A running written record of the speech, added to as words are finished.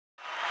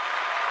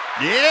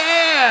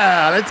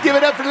Yeah, let's give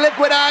it up for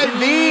Liquid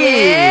IV.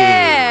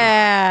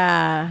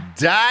 Yeah.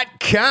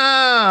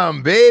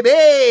 .com,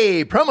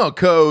 baby. Promo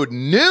code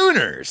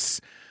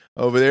Nooners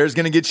over there is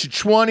going to get you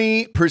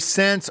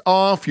 20%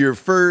 off your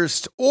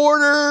first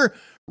order.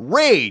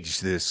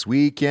 Rage this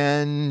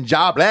weekend.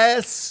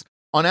 Jobless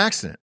on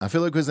accident. I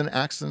feel like it was an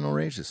accidental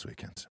rage this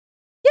weekend.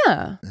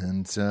 Yeah.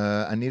 And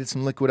I needed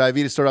some Liquid IV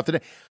to start off the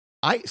day.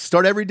 I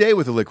start every day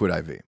with a Liquid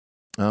IV.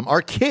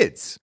 Our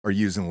kids are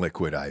using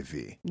Liquid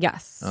IV.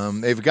 Yes.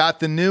 They've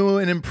got the new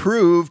and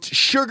improved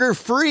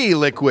sugar-free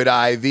Liquid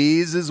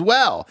IVs as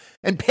well.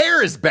 And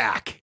Pear is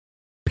back.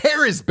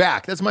 Pear is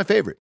back. That's my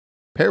favorite.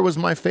 Pear was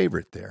my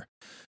favorite there.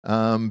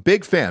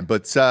 Big fan.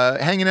 But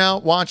hanging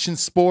out, watching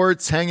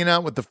sports, hanging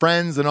out with the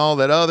friends and all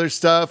that other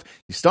stuff.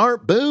 You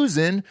start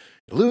boozing,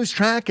 you lose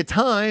track of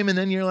time, and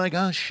then you're like,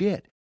 oh,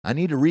 shit. I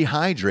need to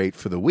rehydrate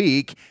for the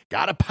week.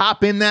 Got to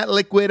pop in that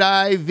Liquid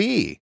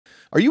IV.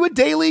 Are you a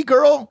daily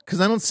girl? Because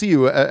I don't see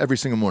you every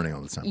single morning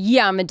all the time.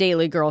 Yeah, I'm a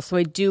daily girl. So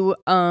I do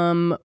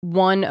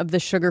one of the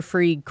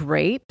sugar-free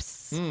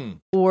grapes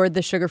or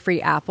the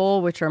sugar-free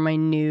apple, which are my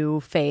new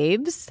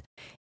faves,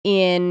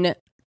 in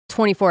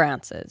 24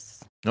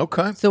 ounces.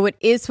 Okay. So it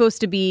is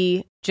supposed to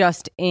be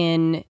just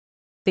in,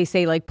 they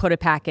say, like, put a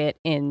packet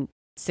in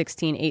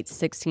 8 to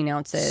 16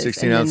 ounces.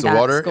 16 ounces of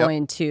water. That's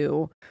going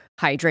to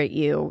hydrate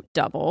you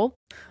double.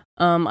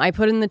 I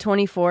put in the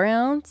 24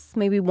 ounce,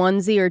 maybe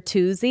onesie or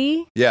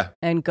twosie. Yeah.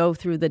 And go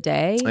through the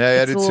day.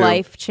 Yeah, it's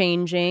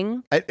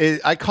life-changing.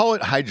 I call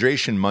it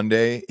Hydration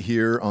Monday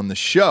here on the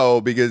show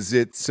because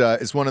it's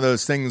one of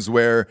those things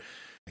where,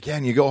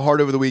 again, you go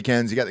hard over the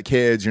weekends, you got the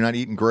kids, you're not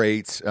eating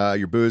great,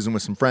 you're boozing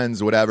with some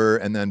friends or whatever,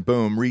 and then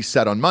boom,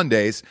 reset on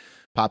Mondays,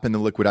 pop in the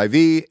Liquid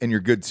IV, and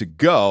you're good to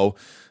go.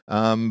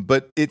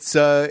 But it's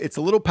a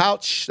little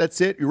pouch,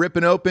 that's it. You're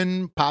ripping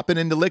open, popping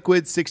into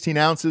liquid, 16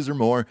 ounces or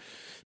more.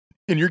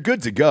 And you're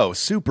good to go.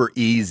 Super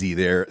easy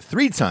there.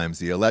 3 times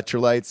the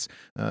electrolytes,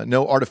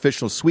 no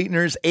artificial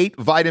sweeteners, 8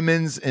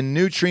 vitamins and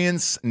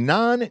nutrients,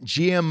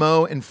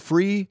 non-GMO and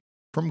free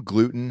from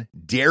gluten,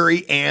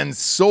 dairy, and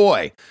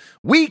soy.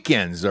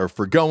 Weekends are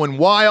for going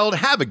wild.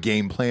 Have a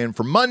game plan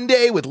for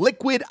Monday with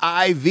Liquid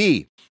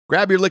IV.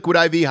 Grab your Liquid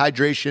IV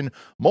hydration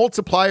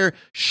multiplier,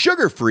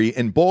 sugar-free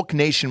in bulk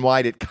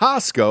nationwide at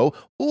Costco,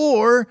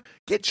 or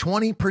get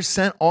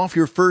 20% off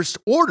your first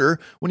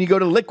order when you go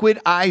to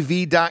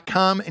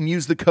liquidiv.com and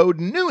use the code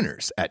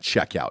Nooners at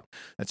checkout.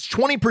 That's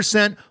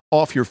 20%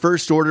 off your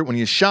first order when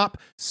you shop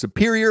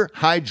Superior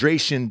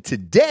Hydration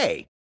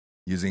today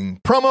using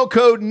promo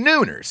code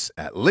Nooners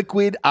at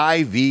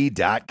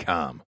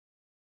liquidiv.com.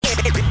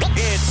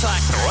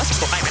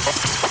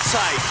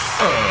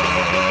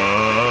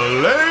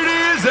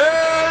 Ladies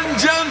and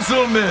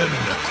gentlemen,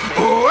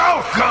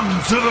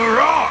 welcome to the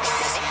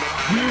Ross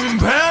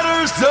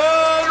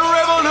Patterson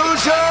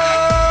Revolution!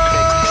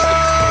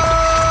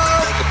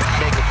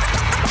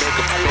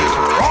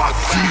 Brought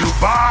to you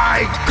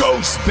by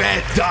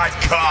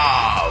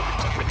GhostBed.com.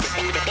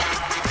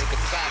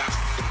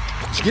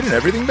 Did you get an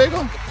everything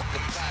bagel?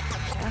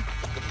 Yeah.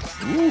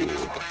 Ooh.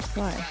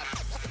 Why?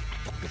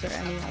 Is there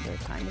any other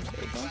kind of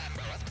bagel?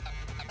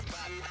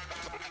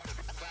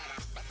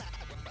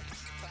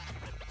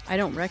 I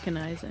don't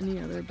recognize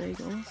any other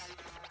bagels.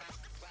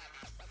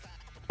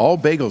 All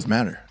bagels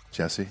matter,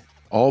 Jesse.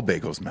 All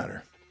bagels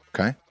matter.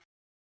 Okay?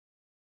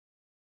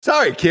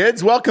 Sorry,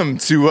 kids. Welcome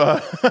to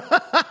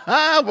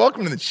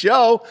welcome to the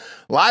show.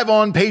 Live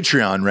on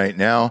Patreon right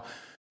now.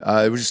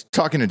 I was just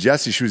talking to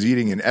Jessie. She was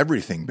eating an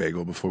everything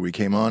bagel before we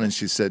came on, and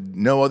she said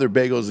no other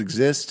bagels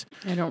exist.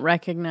 I don't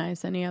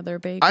recognize any other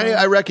bagel.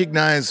 I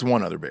recognize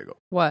one other bagel.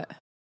 What?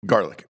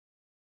 Garlic.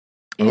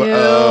 Ew.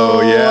 Oh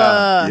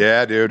yeah,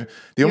 yeah, dude.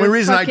 The only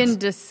reason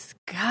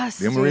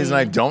disgusting. The only reason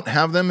I don't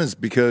have them is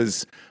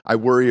because I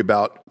worry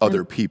about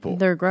other people.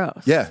 They're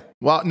gross. Yeah.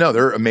 Well, no,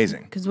 they're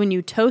amazing. Because when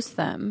you toast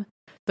them,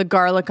 the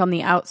garlic on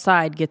the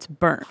outside gets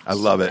burnt. I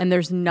love it. And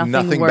there's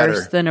nothing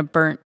worse than a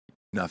burnt.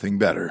 Nothing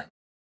better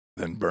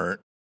than burnt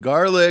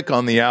garlic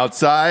on the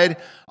outside.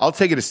 I'll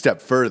take it a step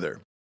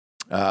further.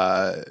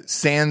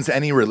 Sans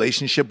any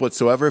relationship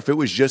whatsoever, if it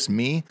was just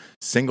me,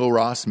 single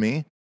Ross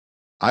me,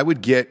 I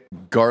would get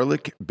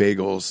garlic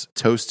bagels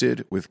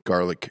toasted with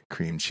garlic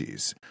cream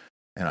cheese,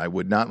 and I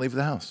would not leave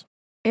the house.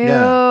 Ew.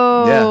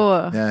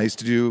 Yeah. I used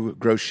to do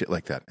gross shit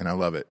like that, and I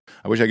love it.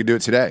 I wish I could do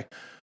it today,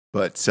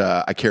 but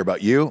I care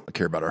about you. I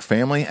care about our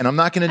family, and I'm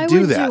not going to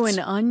do that. I would do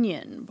an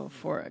onion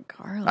before a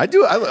garlic. I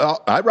do.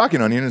 I rock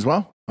an onion as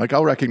well. Like,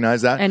 I'll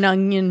recognize that. An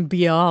onion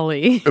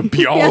bialy.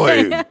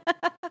 Bialy.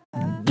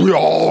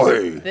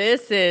 Bialy.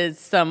 This is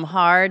some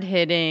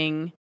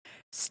hard-hitting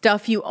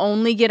stuff you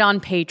only get on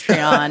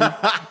Patreon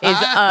is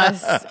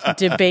us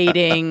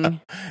debating.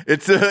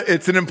 It's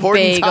an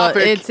important bagel.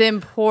 topic. It's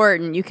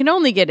important. You can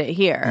only get it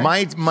here.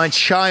 My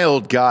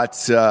child got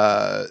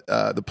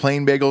the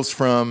plain bagels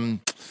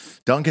from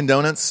Dunkin'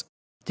 Donuts.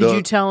 Did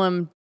you tell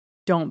him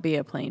don't be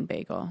a plain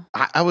bagel?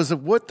 I was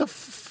what the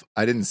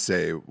I didn't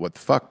say what the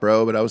fuck,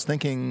 bro, but I was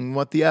thinking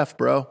what the F,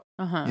 bro.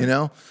 Uh-huh. You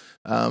know?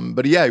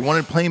 But yeah, he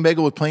wanted plain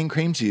bagel with plain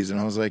cream cheese, and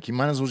I was like, you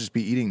might as well just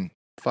be eating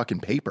fucking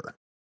paper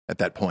at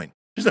that point.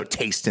 There's no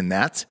taste in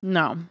that.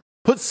 No.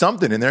 Put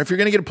something in there. If you're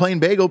going to get a plain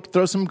bagel,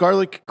 throw some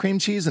garlic cream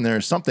cheese in there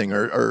or something,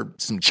 or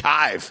some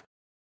chive,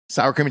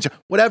 sour cream and chive,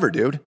 whatever,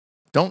 dude.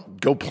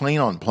 Don't go plain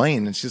on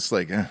plain. It's just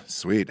like,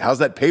 sweet. How's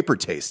that paper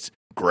taste?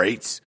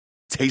 Great.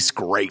 Tastes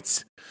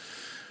great.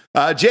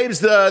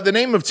 James, the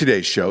name of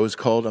today's show is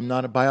called I'm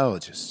Not a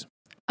Biologist.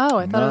 Oh,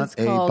 I thought it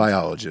was called a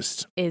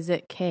biologist. Is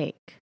It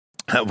Cake?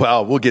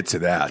 Well, we'll get to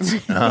that.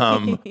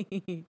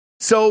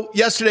 So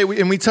yesterday,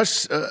 we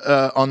touched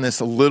on this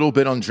a little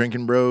bit on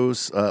Drinking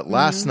Bros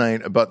last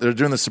night about they're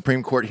doing the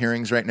Supreme Court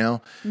hearings right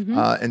now.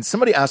 And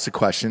somebody asked a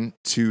question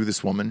to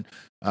this woman,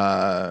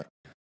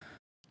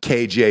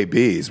 KJB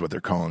is what they're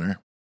calling her.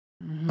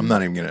 I'm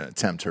not even going to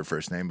attempt her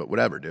first name, but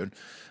whatever, dude.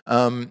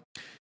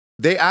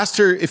 They asked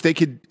her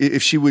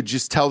if she would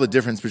just tell the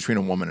difference between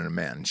a woman and a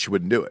man. She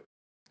wouldn't do it.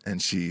 And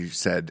she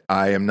said,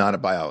 I am not a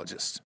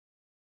biologist.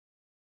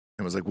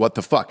 And was like, what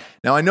the fuck?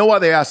 Now, I know why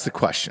they asked the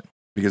question.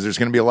 Because there's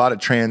going to be a lot of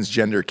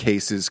transgender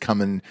cases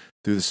coming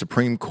through the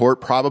Supreme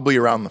Court, probably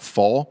around the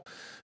fall.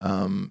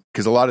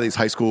 Because a lot of these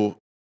high school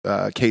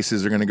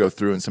cases are going to go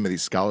through and some of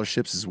these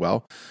scholarships as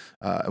well.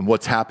 And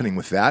what's happening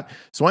with that.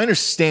 So I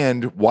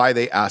understand why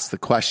they asked the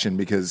question,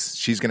 because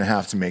she's going to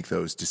have to make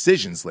those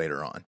decisions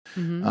later on.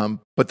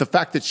 But the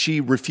fact that she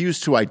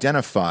refused to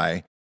identify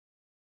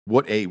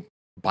what a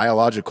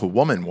biological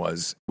woman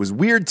was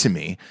weird to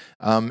me.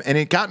 And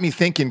it got me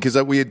thinking, because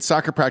we had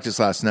soccer practice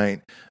last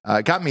night.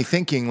 It got me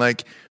thinking,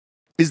 like,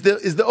 is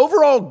the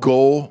overall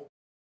goal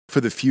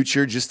for the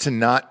future just to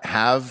not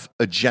have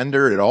a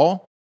gender at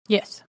all?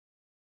 Yes.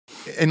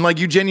 And like,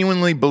 you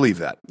genuinely believe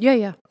that?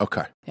 Yeah.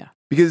 Okay. Yeah.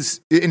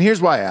 Because, and here's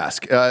why I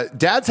ask,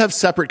 dads have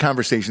separate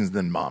conversations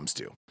than moms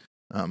do,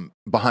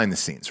 behind the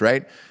scenes,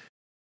 right?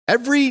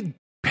 Every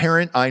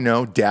parent I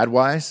know,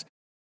 dad-wise,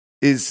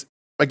 is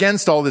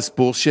against all this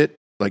bullshit,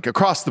 like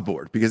across the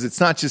board, because it's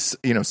not just,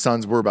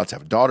 sons. We're about to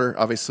have a daughter,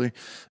 obviously.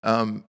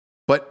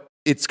 But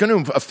it's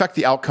going to affect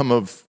the outcome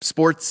of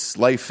sports,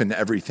 life, and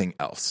everything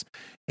else.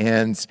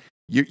 And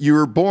you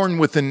were born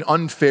with an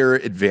unfair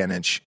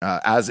advantage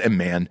as a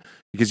man,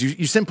 because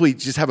you simply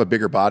just have a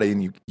bigger body,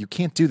 and you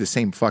can't do the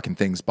same fucking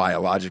things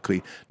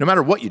biologically, no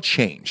matter what you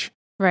change.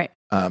 Right.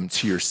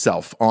 To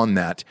yourself on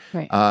that.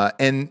 Right.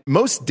 And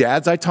most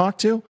dads I talk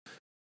to,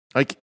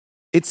 like,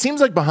 it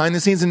seems like behind the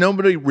scenes, and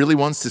nobody really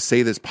wants to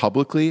say this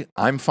publicly,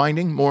 I'm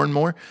finding more and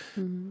more,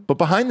 but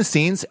behind the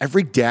scenes,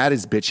 every dad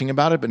is bitching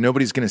about it, but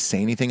nobody's going to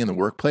say anything in the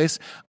workplace.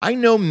 I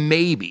know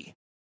maybe,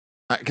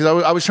 because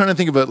I was trying to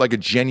think of a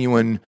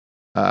genuine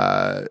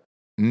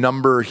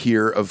number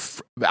here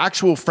of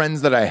actual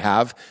friends that I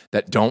have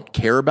that don't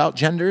care about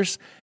genders.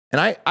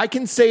 And I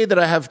can say that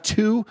I have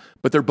 2,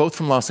 but they're both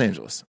from Los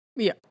Angeles.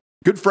 Yeah.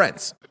 Good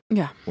friends.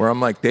 Yeah. Where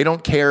I'm like, they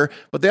don't care,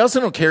 but they also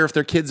don't care if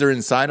their kids are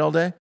inside all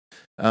day.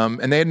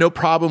 And they had no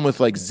problem with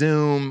like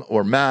Zoom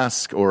or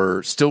mask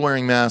or still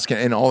wearing mask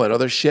and all that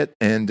other shit.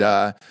 And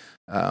I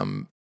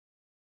don't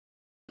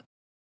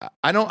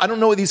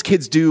know what these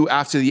kids do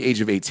after the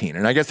age of 18.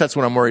 And I guess that's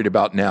what I'm worried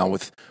about now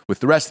with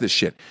the rest of this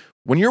shit.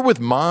 When you're with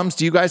moms,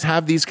 do you guys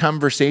have these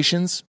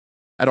conversations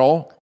at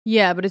all?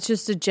 Yeah, but it's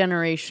just a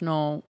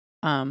generational,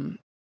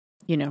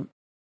 generational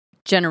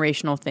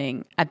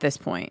thing at this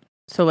point.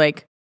 So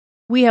like,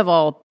 we have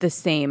all the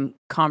same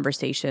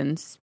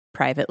conversations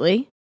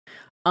privately.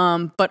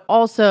 But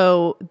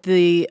also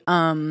the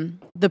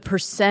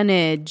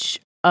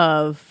percentage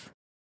of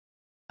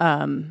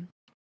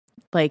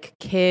like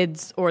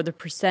kids, or the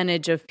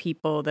percentage of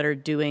people that are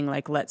doing,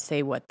 like, let's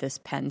say what this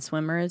Penn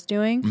swimmer is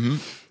doing,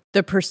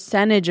 the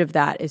percentage of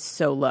that is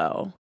so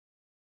low.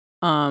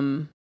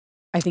 I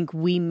think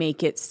we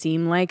make it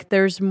seem like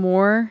there's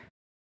more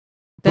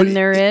than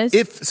there is.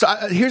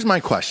 Here's my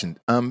question.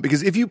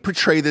 Because if you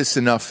portray this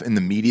enough in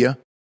the media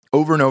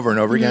over and over and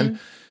over again,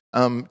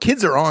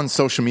 kids are on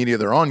social media,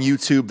 they're on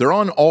YouTube, they're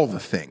on all the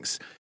things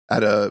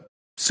at a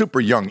super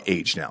young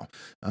age now.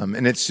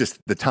 And it's just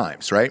the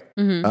times, right?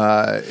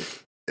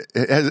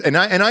 And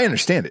I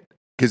understand it,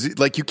 because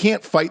like, you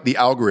can't fight the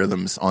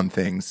algorithms on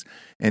things.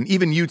 And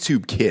even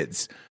YouTube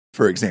Kids,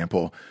 for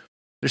example,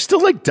 there's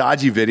still like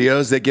dodgy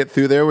videos that get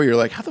through there where you're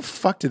like, how the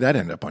fuck did that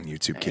end up on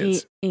YouTube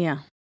Kids?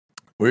 Yeah.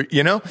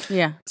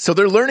 Yeah. So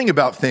they're learning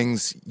about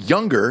things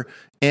younger,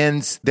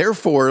 and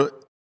therefore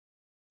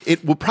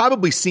it will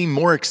probably seem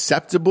more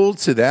acceptable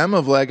to them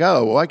of like,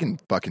 oh, well, I can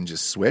fucking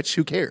just switch.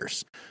 Who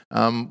cares?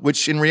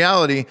 Which in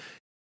reality,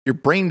 your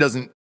brain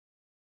doesn't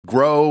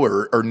grow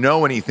or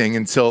know anything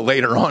until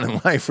later on in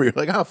life, where you're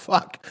like, oh,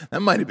 fuck,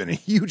 that might have been a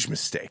huge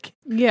mistake.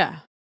 Yeah.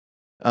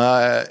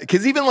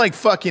 Because even like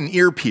fucking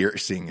ear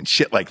piercing and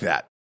shit like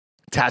that,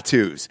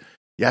 tattoos,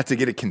 you have to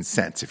get a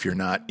consent if you're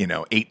not,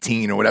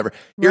 18 or whatever.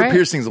 Ear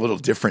piercing is a little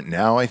different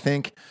now, I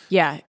think.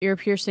 Yeah, ear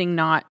piercing,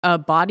 not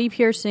body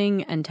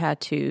piercing, and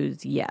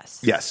tattoos,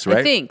 yes. Yes, right?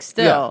 I think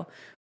still,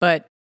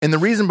 but. And the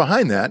reason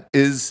behind that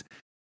is,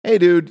 hey,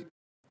 dude,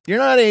 you're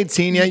not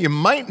 18 yet. You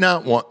might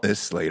not want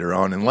this later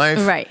on in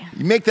life. Right.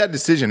 You make that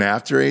decision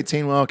after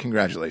 18, well,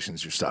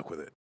 congratulations, you're stuck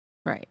with it.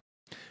 Right.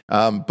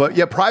 But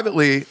yeah,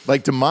 privately,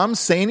 like, do moms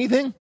say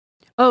anything?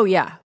 Oh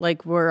yeah,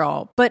 like we're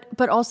all, but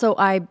also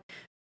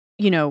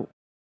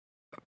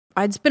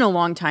it's been a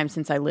long time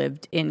since I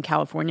lived in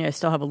California. I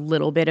still have a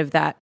little bit of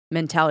that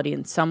mentality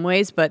in some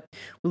ways, but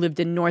we lived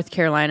in North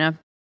Carolina,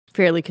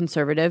 fairly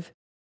conservative.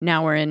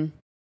 Now we're in,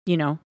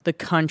 the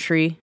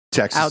country,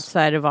 Texas.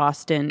 outside of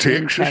Austin,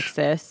 in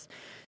Texas.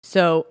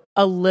 So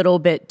a little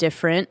bit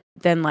different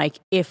than like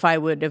if I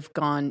would have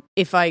gone,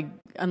 if I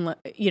go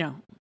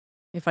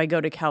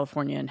to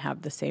California and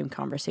have the same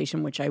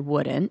conversation, which I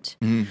wouldn't.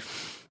 Mm.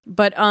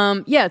 But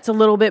it's a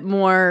little bit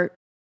more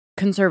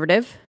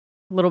conservative,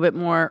 a little bit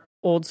more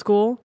old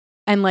school.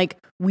 And like,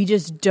 we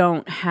just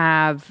don't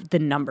have the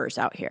numbers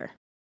out here.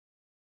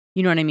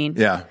 You know what I mean?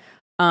 Yeah.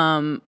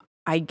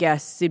 I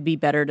guess it'd be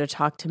better to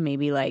talk to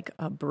maybe like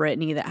a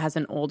Brittany that has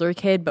an older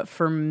kid. But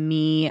for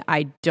me,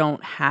 I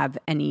don't have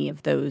any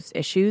of those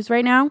issues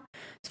right now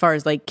as far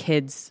as like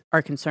kids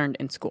are concerned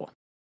in school.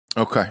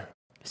 Okay.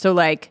 So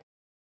like,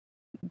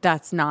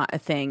 that's not a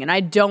thing. And I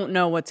don't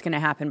know what's going to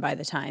happen by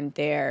the time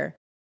they're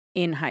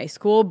in high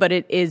school, but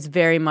it is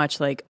very much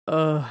like,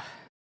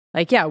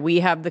 we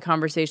have the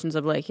conversations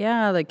of like,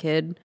 the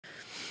kid,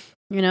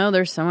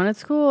 there's someone at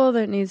school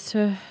that needs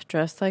to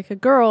dress like a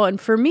girl. And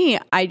for me,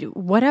 I do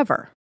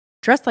whatever.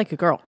 Dress like a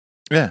girl.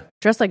 Yeah.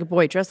 Dress like a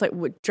boy. Dress.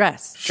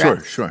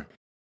 Sure.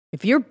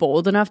 If you're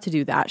bold enough to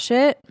do that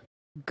shit,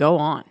 go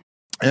on.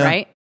 Yeah.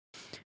 Right?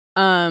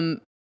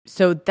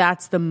 So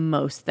that's the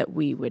most that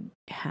we would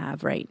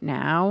have right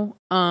now.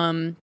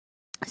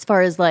 As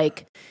far as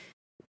like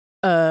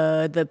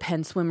the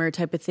Penn swimmer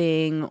type of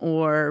thing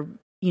or,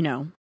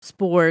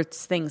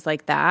 sports, things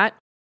like that.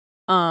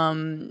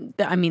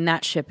 That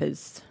ship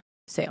has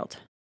sailed.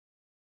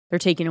 They're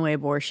taking away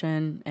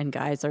abortion and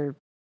guys are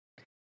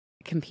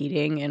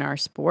competing in our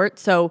sport.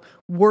 So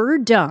we're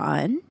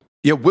done.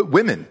 Yeah,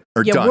 women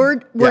are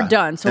done. We're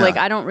done. So like,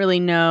 I don't really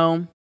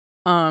know.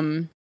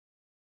 I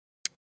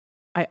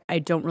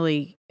don't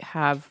really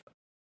have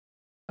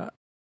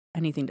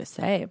anything to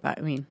say about.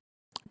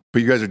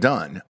 But you guys are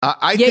done.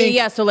 I think.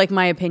 Yeah. So like,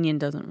 my opinion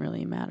doesn't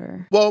really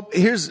matter. Well,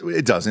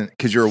 it doesn't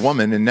because you're a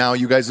woman, and now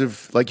you guys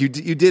have like you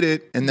did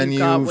it, and then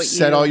you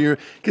said all your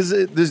because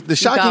the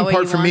shocking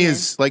part for me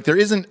is like there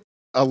isn't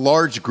a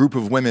large group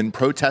of women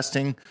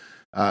protesting,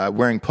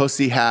 wearing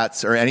pussy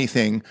hats or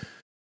anything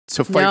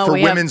to fight for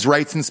women's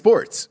rights in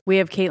sports. We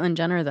have Caitlyn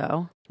Jenner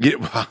though. Yeah.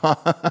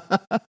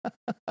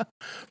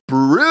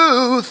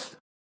 Bruce.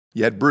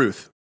 You had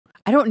Bruce.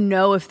 I don't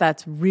know if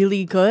that's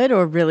really good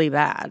or really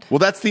bad. Well,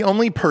 that's the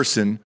only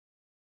person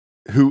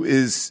who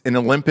is an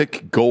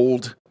Olympic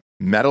gold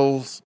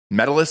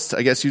medalist,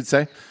 I guess you'd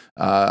say.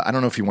 I don't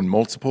know if he won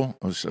multiple.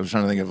 I was trying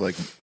to think of like,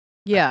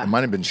 it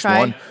might have been just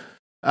one.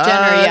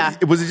 Jenner, yeah.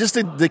 Was it just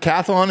a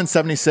decathlon in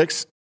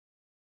 76?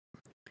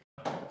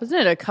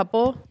 Wasn't it a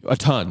couple? A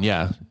ton,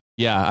 yeah.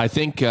 Yeah, I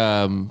think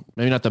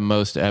maybe not the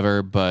most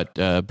ever, but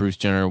Bruce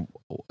Jenner,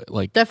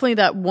 like definitely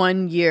that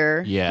 1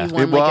 year. Yeah, he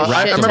won like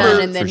a shit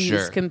ton, and then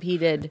he's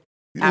competed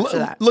after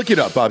that. Look it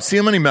up, Bob. See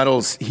how many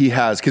medals he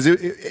has because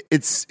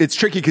it's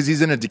tricky because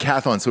he's in a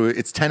decathlon, so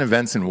it's 10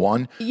 events in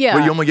one. Yeah,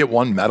 but you only get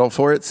one medal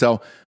for it.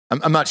 So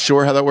I'm not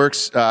sure how that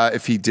works.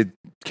 If he did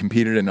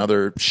competed in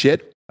other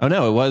shit. Oh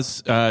no, it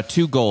was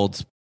 2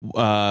 golds.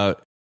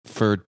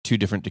 For 2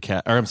 different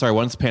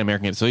one's Pan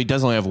American Games. So he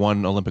does only have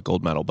 1 Olympic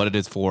gold medal, but it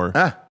is for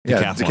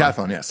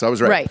decathlon. Yeah, so I was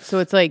right. Right. So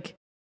it's like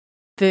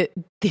the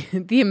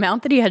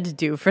amount that he had to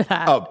do for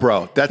that. Oh,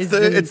 bro,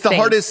 it's the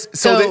hardest.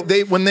 So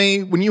they when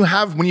you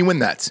win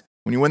that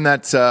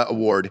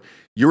award,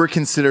 you are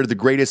considered the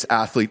greatest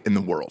athlete in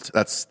the world.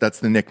 That's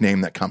the nickname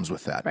that comes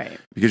with that. Right.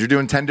 Because you're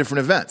doing 10 different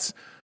events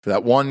for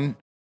that one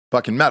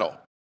fucking medal.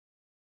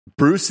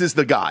 Bruce is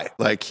the guy.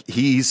 Like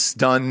he's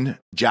done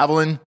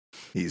javelin.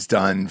 He's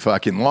done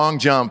fucking long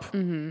jump,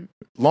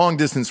 long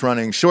distance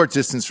running, short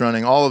distance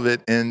running, all of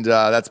it. And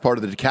that's part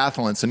of the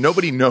decathlon. So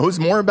nobody knows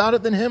more about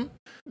it than him.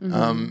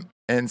 Mm-hmm.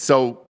 And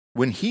so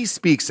when he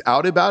speaks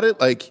out about it,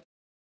 like,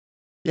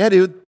 yeah,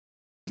 dude,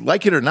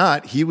 like it or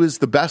not, he was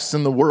the best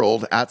in the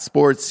world at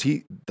sports.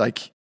 He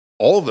like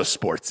all the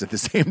sports at the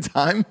same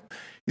time.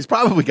 He's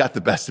probably got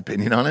the best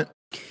opinion on it.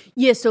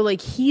 Yeah. So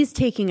like he's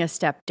taking a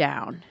step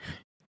down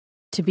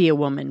to be a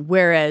woman.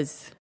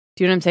 Whereas,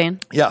 do you know what I'm saying?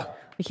 Yeah.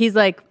 Like he's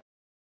like,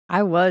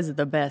 I was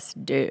the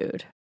best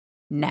dude.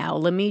 Now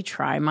let me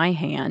try my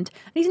hand.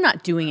 And he's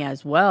not doing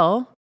as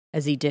well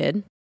as he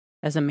did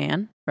as a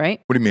man, right?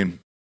 What do you mean?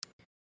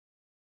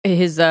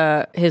 His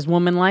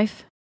woman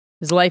life,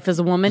 his life as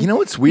a woman. You know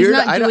what's weird?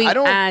 He's not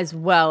doing as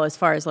well as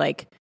far as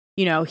like,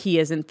 he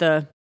isn't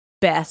the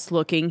best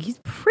looking. He's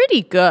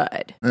pretty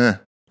good.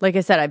 Like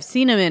I said, I've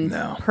seen him in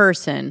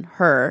person,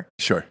 Sure.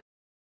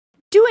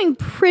 Doing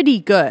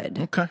pretty good.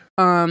 Okay.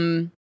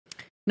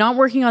 Not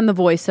working on the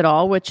voice at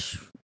all, which...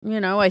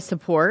 I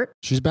support.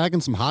 She's bagging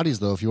some hotties,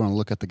 though, if you want to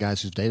look at the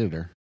guys who's dated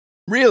her.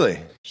 Really?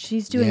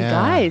 She's doing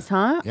guys,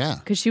 huh? Yeah.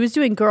 Because she was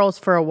doing girls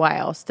for a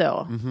while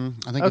still. Mm-hmm.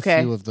 I think a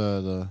few of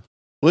the...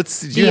 Do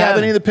you have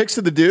any of the pics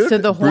of the dude? So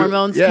the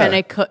hormones kind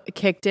of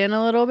kicked in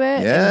a little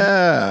bit?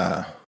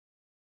 Yeah.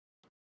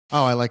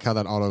 Oh, I like how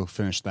that auto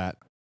finished that.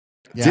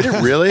 Yeah. Did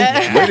it really?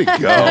 Way to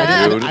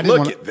go, dude.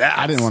 Look at that.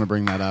 I didn't want to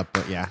bring that up,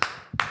 but yeah.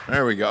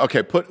 There we go.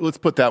 Okay, let's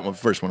put that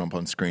first one up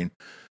on screen.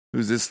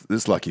 Who's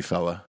this lucky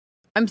fella?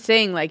 I'm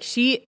saying, like,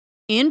 she,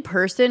 in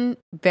person,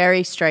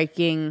 very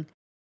striking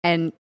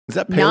and Is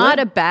that not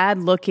a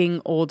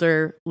bad-looking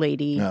older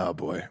lady. Oh,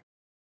 boy.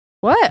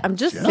 What? I'm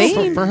just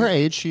saying. For her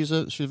age, she's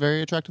a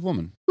very attractive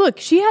woman. Look,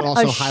 she had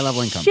also a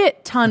high-level income.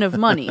 shit ton of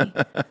money.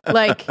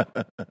 Like,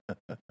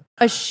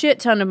 a shit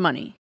ton of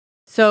money.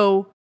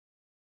 So,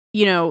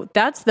 you know,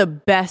 that's the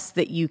best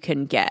that you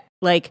can get.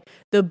 Like,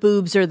 the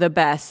boobs are the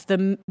best.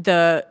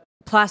 The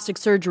plastic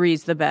surgery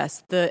is the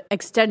best. The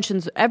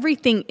extensions,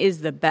 everything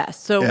is the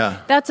best. So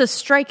that's a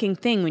striking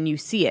thing when you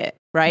see it,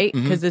 right?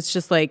 Because it's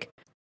just like,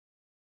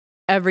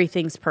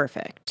 everything's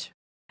perfect.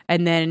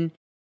 And then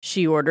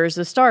she orders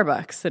a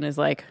Starbucks and is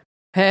like,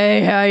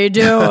 hey, how you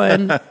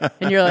doing?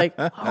 And you're like,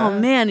 oh,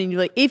 man. And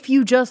you're like, if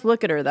you just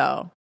look at her,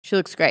 though, she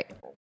looks great.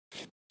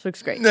 She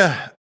looks great.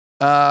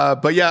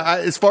 But yeah,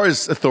 as far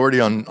as authority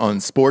on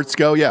sports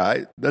go,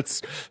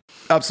 that's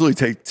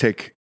absolutely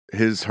take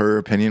her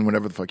opinion,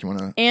 whatever the fuck you want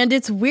to. And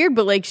it's weird,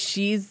 but like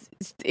she,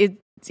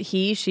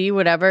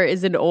 whatever,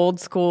 is an old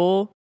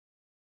school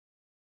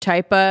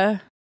type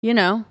of, you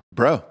know.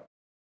 Bro.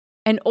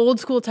 An old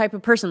school type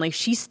of person. Like,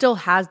 she still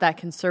has that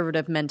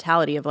conservative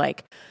mentality of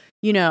like,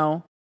 you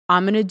know,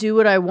 I'm going to do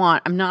what I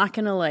want. I'm not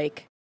going to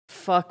like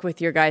fuck with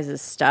your guys'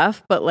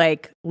 stuff, but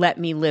like, let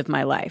me live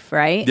my life.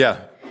 Right. Yeah.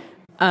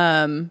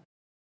 I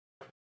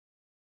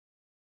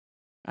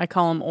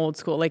call him old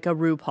school, like a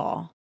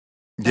RuPaul.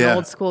 An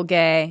old school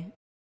gay,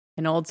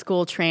 an old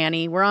school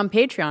tranny. We're on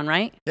Patreon,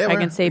 right? Yeah, I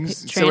can say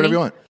tranny. Say whatever you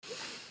want.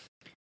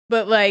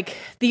 But like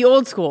the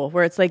old school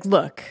where it's like,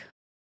 look,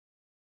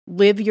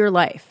 live your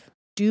life.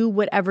 Do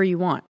whatever you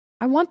want.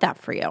 I want that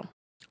for you.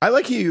 I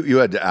like you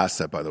had to ask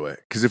that, by the way,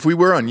 because if we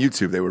were on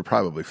YouTube, they would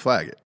probably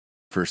flag it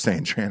for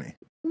saying tranny.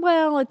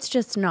 Well, it's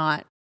just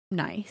not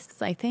nice,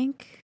 I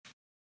think.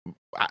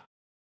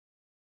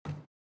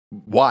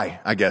 Why?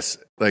 I guess,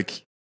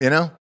 like, you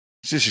know,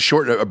 it's just a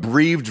short,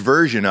 abbreviated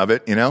version of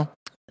it, you know?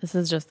 This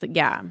is just,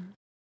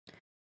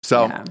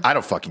 So I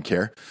don't fucking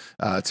care,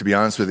 to be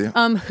honest with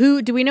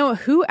you. Do we know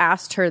who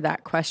asked her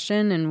that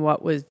question and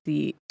what was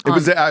the? It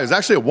was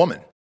actually a woman.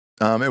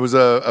 It was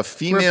a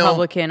female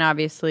Republican,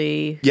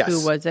 obviously. Yes.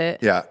 Who was it?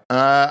 Yeah.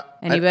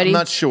 Anybody? I'm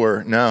not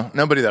sure. No,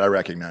 nobody that I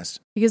recognized.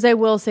 Because I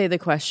will say the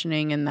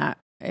questioning in that.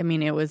 I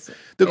mean, it was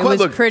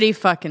pretty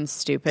fucking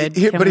stupid.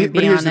 But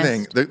here's the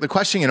thing: the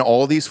questioning in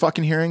all of these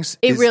fucking hearings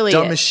is really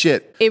dumb as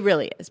shit. It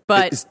really is,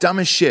 but it's dumb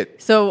as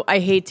shit. So I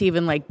hate to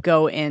even like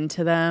go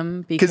into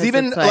them because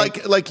even I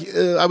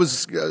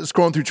was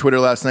scrolling through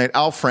Twitter last night.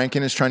 Al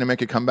Franken is trying to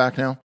make a comeback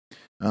now.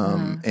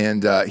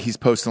 And he's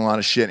posting a lot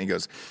of shit, and he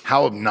goes,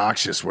 how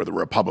obnoxious were the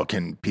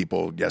Republican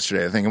people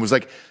yesterday? I think it was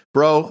like,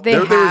 bro,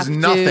 there is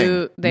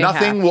nothing.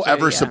 Nothing will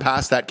ever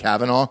surpass that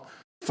Kavanaugh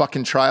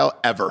fucking trial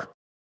ever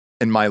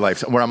in my life,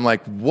 where I'm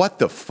like, what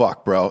the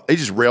fuck, bro? They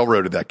just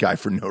railroaded that guy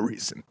for no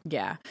reason.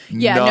 Yeah.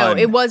 No,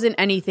 it wasn't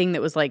anything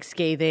that was like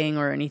scathing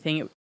or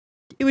anything.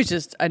 It was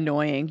just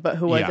annoying. But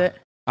who was it?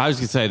 I was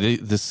going to say,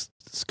 the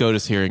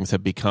SCOTUS hearings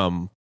have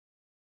become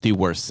the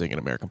worst thing in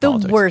American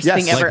politics. The worst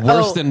thing ever. Like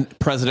worse than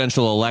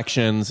presidential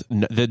elections.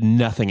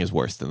 Nothing is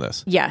worse than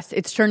this. Yes.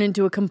 It's turned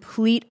into a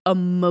complete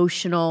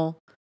emotional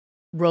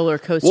roller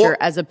coaster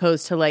as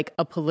opposed to like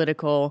a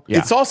political. Yeah.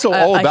 It's also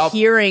all about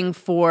hearing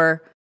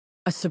for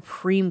a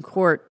Supreme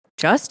Court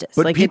justice.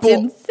 But like, it's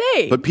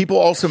insane. But people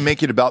also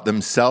make it about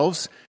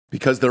themselves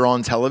because they're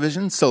on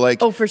television. So like,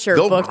 for sure.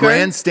 They'll Booker.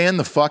 grandstand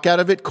the fuck out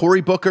of it.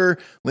 Cory Booker,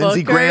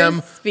 Lindsey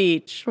Graham.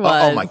 Speech was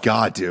oh my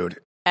God, dude.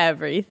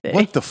 Everything.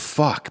 What the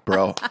fuck,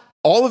 bro?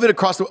 All of it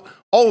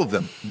all of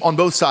them on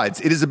both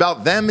sides. It is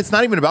about them. It's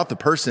not even about the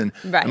person.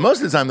 Right. And most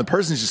of the time, the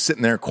person's just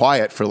sitting there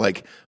quiet for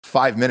like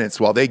 5 minutes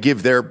while they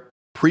give their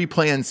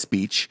pre-planned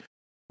speech.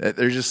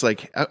 They're just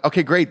like,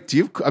 okay, great. Do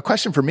you have a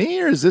question for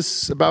me, or is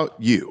this about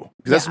you?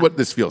 Because that's what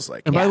this feels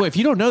like. And by the way, if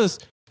you don't know this,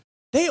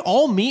 they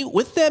all meet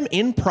with them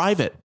in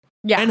private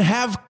and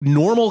have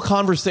normal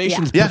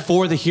conversations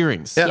before the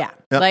hearings. Yeah.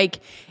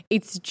 Like,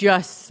 it's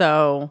just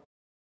so...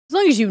 As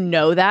long as you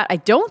know that, I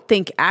don't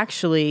think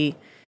actually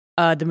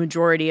the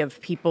majority of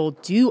people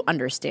do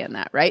understand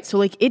that, right? So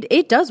like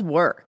it does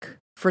work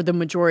for the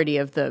majority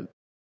of the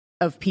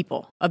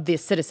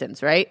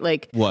citizens, right?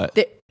 Like what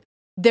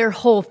their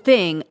whole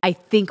thing, I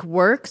think,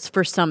 works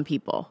for some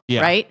people,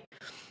 right?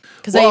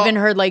 Because I even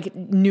heard like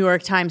New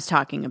York Times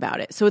talking about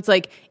it. So it's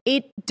like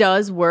it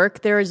does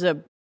work. There is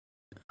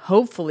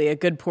hopefully a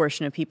good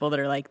portion of people that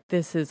are like,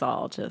 this is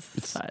all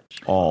just such.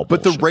 All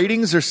but the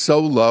ratings are so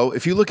low.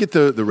 If you look at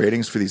the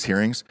ratings for these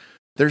hearings,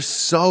 they're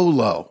so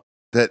low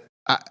that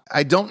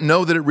I don't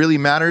know that it really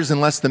matters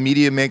unless the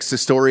media makes a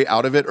story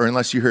out of it, or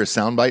unless you hear a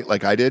soundbite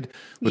like I did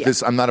with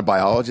this I'm not a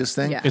biologist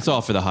thing. Yeah. It's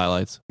all for the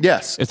highlights.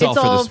 Yes. It's all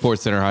for the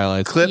Sports Center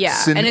highlights.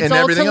 Clips and it's all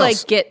everything to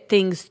else. Like get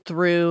things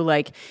through,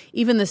 like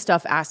even the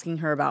stuff asking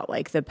her about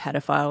like the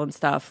pedophile and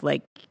stuff,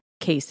 like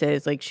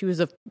cases. Like she was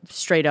a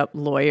straight up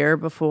lawyer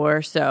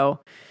before, so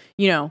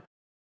you know,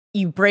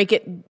 you break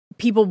it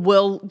people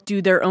will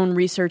do their own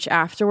research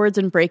afterwards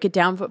and break it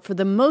down. But for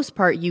the most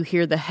part, you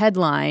hear the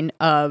headline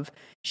of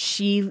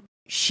she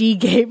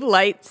gave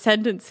light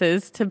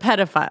sentences to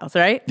pedophiles,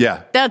 right?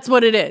 Yeah. That's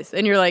what it is.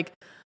 And you're like,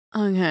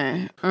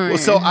 okay. Well,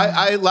 so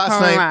I last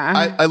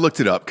night I looked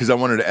it up because I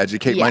wanted to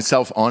educate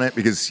myself on it,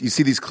 because you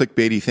see these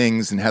clickbaity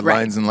things and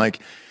headlines and like,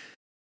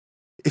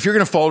 if you're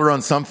going to falter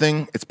on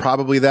something, it's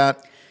probably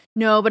that.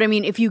 No, but I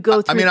mean, if you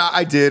go through,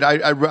 I did.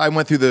 I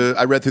read through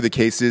the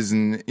cases,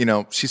 and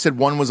she said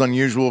one was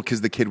unusual because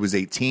the kid was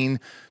 18,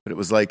 but it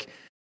was like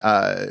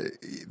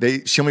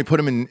she only put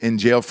him in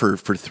jail for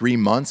 3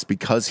 months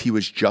because he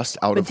was just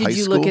out of high school. Did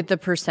you look at the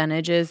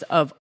percentages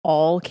of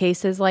all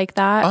cases like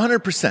that?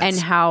 100%, and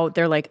how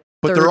they're like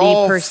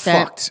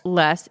 30%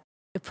 less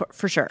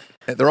for sure.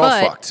 They're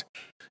all fucked.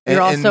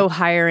 You're also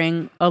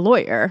hiring a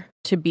lawyer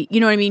to be. You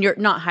know what I mean? You're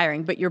not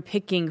hiring, but you're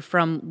picking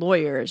from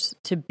lawyers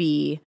to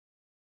be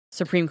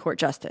Supreme Court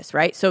justice,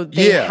 right? So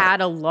they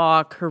had a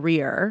law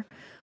career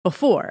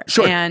before,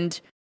 and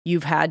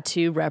you've had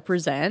to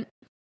represent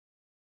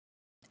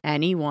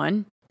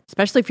anyone,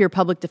 especially if you're a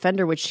public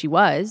defender, which she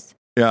was.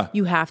 Yeah,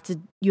 you have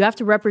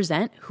to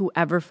represent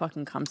whoever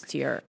fucking comes to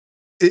your.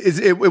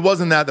 It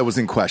wasn't that was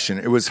in question.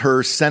 It was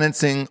her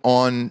sentencing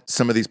on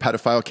some of these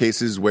pedophile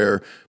cases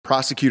where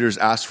prosecutors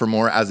asked for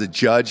more. As a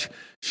judge,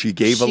 she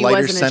gave a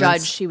lighter sentence. She wasn't a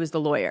judge; she was the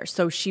lawyer,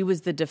 so she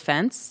was the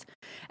defense.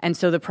 And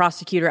so the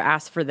prosecutor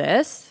asked for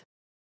this,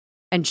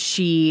 and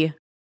she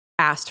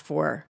asked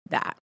for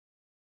that.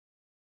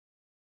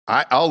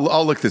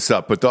 I'll look this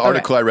up, but the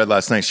article I read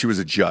last night, she was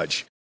a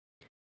judge.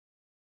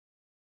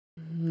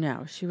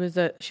 No, she was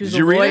a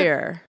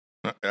lawyer.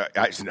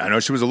 I know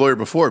she was a lawyer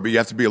before, but you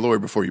have to be a lawyer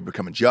before you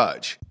become a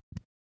judge.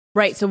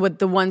 Right. So what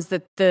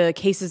the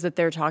cases that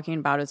they're talking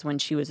about is when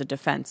she was a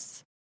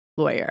defense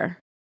lawyer.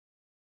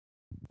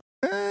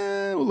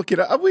 We'll look it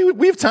up.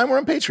 We have time. We're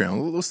on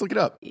Patreon. Let's look it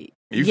up.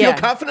 You feel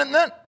confident in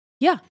that?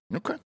 Yeah.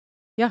 Okay.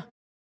 Yeah.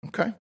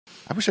 Okay.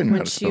 I wish I knew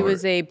how to spell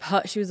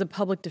it. She was a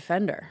public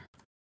defender.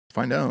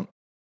 Find out.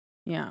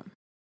 Yeah.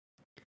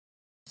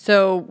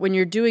 So when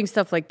you're doing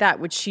stuff like that,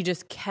 which she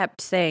just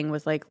kept saying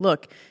was like,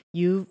 look,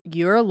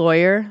 you're a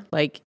lawyer.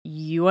 Like,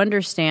 you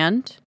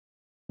understand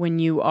when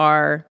you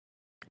are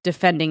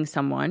defending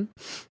someone.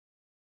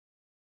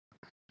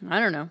 I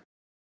don't know.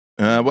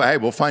 Well, hey,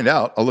 we'll find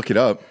out. I'll look it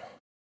up.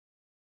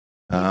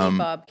 Maybe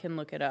Bob can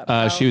look it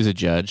up. She was a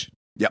judge.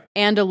 Yep.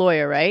 And a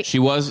lawyer, right? She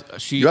was.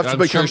 You have to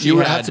become. You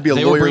would have to be a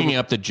lawyer. They were bringing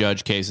up the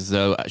judge cases,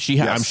 though.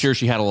 I'm sure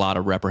she had a lot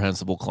of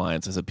reprehensible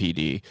clients as a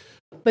PD.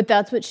 But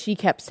that's what she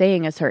kept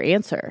saying as her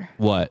answer.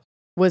 What?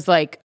 Was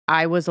like,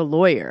 I was a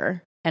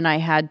lawyer and I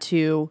had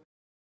to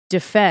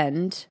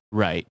defend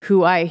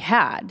who I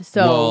had.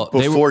 So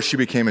before she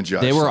became a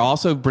judge, they were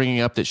also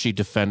bringing up that she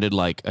defended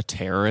like a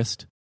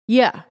terrorist.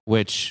 Yeah.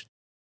 Which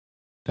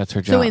that's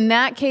her job. So in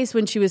that case,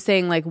 when she was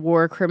saying like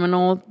war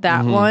criminal,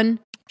 that one,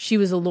 she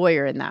was a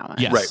lawyer in that one.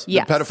 Yes. Right.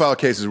 Yes. The pedophile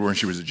cases were when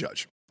she was a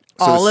judge.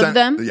 So all of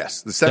them?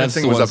 Yes. The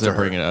sentencing was up to her.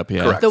 Bringing it up,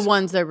 yeah. Correct. The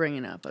ones they're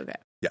bringing up. Okay.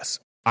 Yes.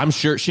 I'm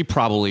sure she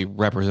probably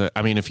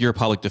I mean, if you're a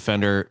public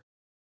defender,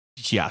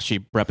 she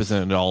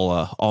represented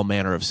all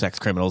manner of sex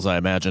criminals, I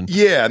imagine.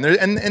 Yeah,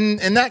 and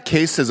in that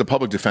case, as a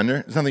public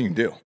defender, there's nothing you can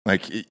do.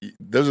 Like,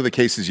 those are the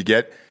cases you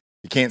get.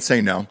 You can't say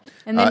no.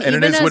 And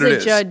then even as a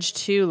judge,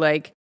 too,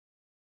 like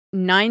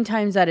 9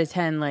 times out of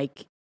 10,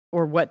 like,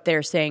 or what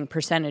they're saying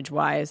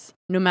percentage-wise,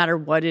 no matter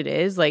what it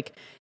is, like,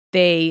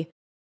 they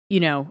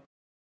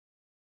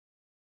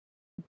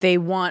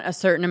want a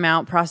certain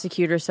amount.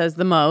 Prosecutor says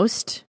the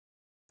most.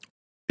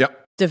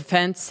 Yep.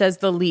 Defense says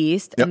the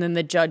least, and then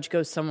the judge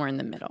goes somewhere in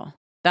the middle.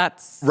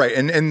 That's right,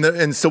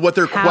 and so what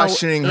they're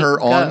questioning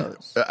her on,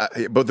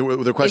 but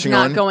they're questioning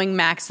it's not going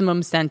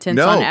maximum sentence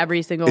on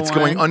every single one. It's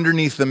going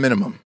underneath the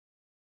minimum.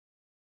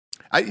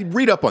 I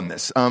read up on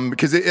this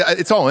because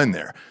it's all in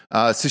there.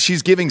 So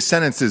she's giving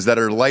sentences that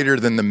are lighter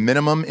than the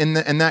minimum in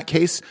that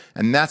case,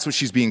 and that's what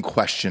she's being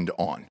questioned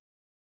on.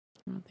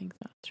 I don't think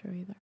that's true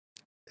either.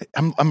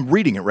 I'm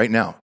reading it right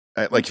now.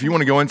 Like, if you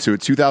want to go into it,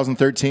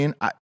 2013.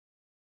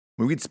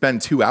 We could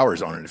spend 2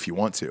 hours on it if you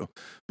want to,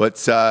 but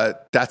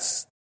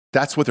that's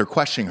what they're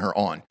questioning her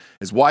on,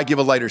 is why give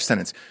a lighter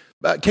sentence.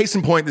 Case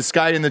in point, this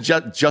guy in the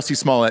Jussie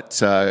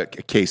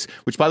Smollett case,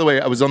 which, by the way,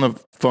 I was on the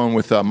phone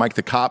with Mike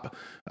the cop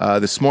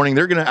this morning.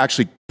 They're going to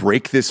actually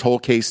break this whole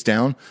case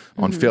down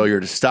on failure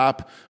to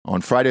stop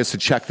on Friday, so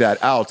check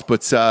that out.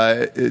 But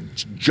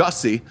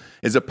Jussie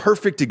is a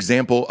perfect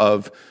example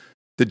of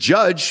the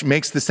judge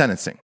makes the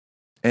sentencing.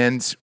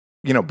 And,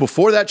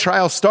 before that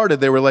trial started,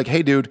 they were like,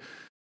 hey, dude,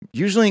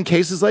 usually in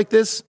cases like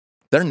this,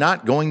 they're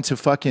not going to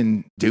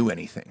fucking do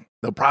anything.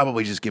 They'll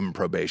probably just give him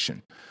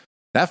probation.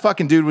 That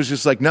fucking dude was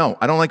just like, no,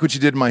 I don't like what you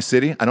did in my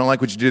city. I don't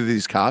like what you did to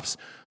these cops.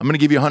 I'm going to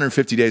give you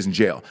 150 days in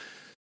jail.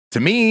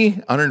 To me,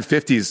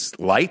 150 is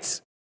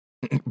light,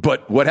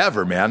 but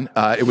whatever, man.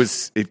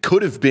 It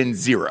could have been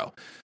 0.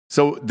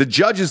 So the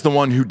judge is the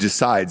one who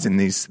decides in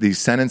these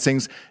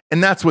sentencings,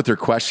 and that's what they're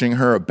questioning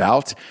her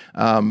about.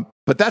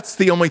 But that's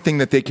the only thing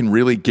that they can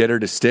really get her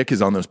to stick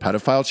is on those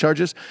pedophile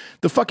charges.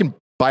 The fucking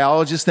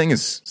biologist thing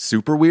is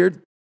super weird,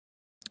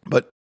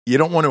 but you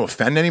don't want to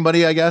offend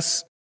anybody, I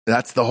guess.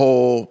 That's the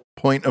whole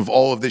point of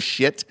all of this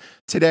shit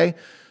today.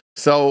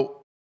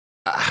 So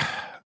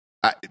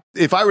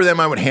if I were them,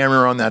 I would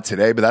hammer on that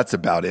today, but that's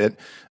about it.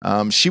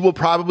 She will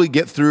probably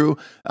get through.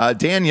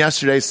 Dan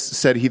yesterday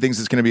said he thinks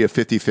it's going to be a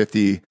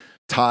 50-50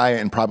 tie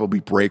and probably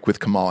break with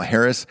Kamala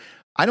Harris.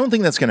 I don't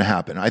think that's going to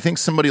happen. I think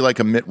somebody like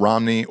a Mitt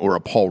Romney or a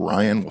Paul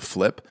Ryan will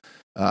flip,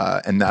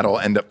 and that'll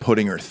end up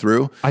putting her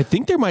through. I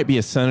think there might be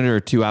a senator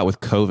or two out with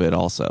COVID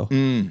also.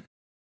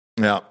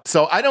 Yeah.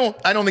 So I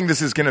don't think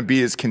this is going to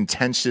be as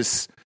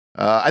contentious.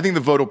 I think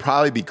the vote will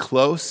probably be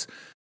close,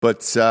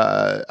 but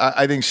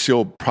I think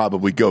she'll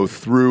probably go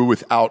through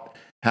without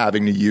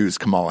having to use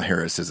Kamala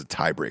Harris as a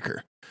tiebreaker.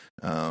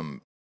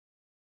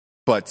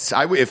 But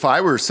if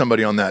I were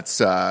somebody on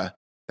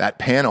that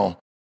panel,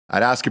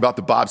 I'd ask about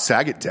the Bob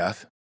Saget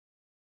death.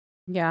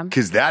 Yeah.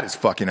 Because that is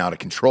fucking out of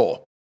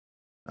control.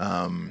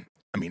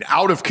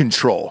 Out of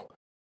control.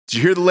 Did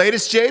you hear the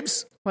latest,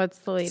 Jabes? What's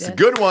the latest? It's a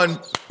good one.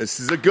 This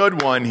is a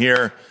good one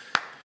here.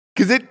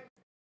 Because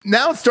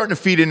now it's starting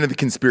to feed into the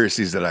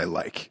conspiracies that I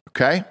like,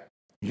 okay?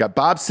 You got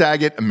Bob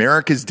Saget,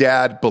 America's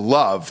dad,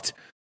 beloved,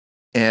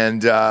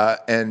 and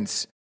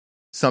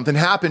something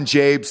happened,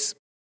 Jabes.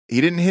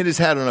 He didn't hit his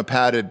head on a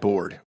padded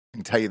board. I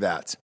can tell you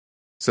that.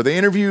 So they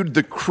interviewed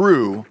the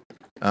crew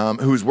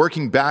who was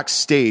working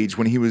backstage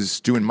when he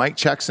was doing mic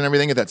checks and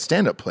everything at that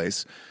stand-up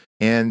place.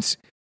 And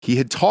he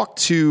had talked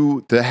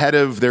to the head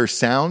of their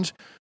sound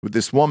with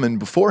this woman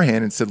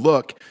beforehand and said,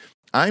 look,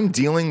 I'm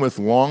dealing with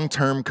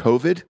long-term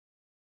COVID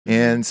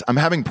and I'm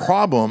having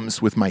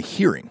problems with my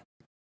hearing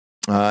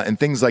and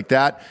things like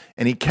that.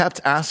 And he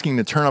kept asking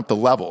to turn up the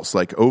levels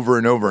like over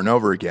and over and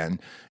over again.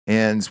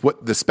 And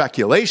what the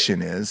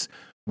speculation is,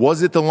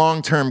 was it the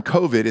long-term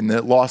COVID and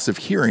the loss of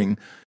hearing?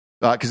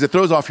 Because it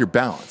throws off your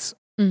balance.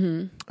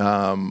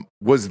 Mm-hmm.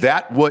 Was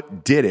that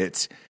what did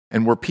it?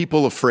 And were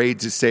people afraid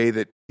to say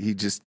that he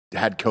just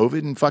had COVID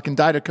and fucking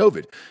died of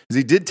COVID? Because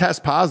he did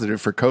test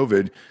positive for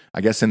COVID,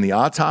 I guess, in the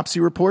autopsy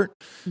report.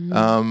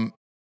 Mm-hmm.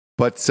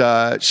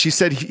 But she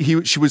said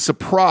she was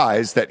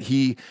surprised that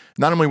he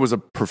not only was a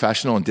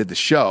professional and did the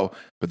show,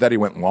 but that he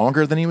went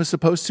longer than he was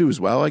supposed to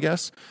as well, I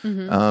guess.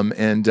 Mm-hmm.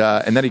 And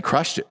that he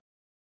crushed it.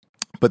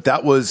 But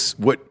that was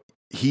what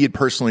he had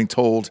personally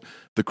told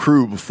the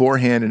crew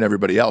beforehand and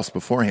everybody else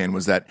beforehand,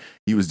 was that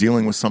he was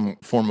dealing with some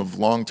form of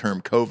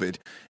long-term COVID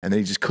and that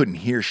he just couldn't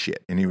hear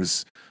shit. And he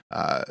was,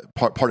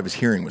 part of his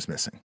hearing was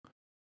missing.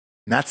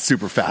 And that's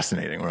super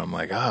fascinating, where I'm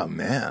like, oh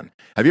man,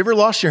 have you ever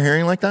lost your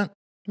hearing like that?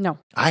 No.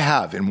 I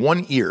have, in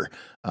one ear.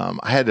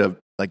 I had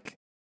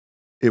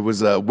it was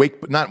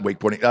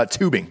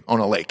tubing on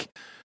a lake,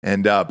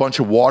 and a bunch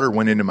of water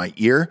went into my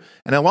ear,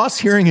 and I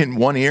lost hearing in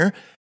one ear.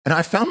 And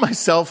I found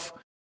myself,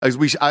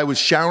 I was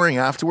showering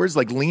afterwards,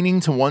 like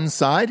leaning to one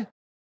side.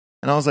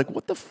 And I was like,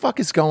 what the fuck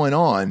is going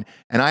on?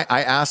 And I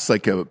asked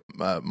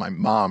my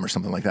mom or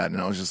something like that. And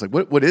I was just like,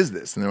 what is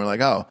this? And they were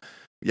like, oh,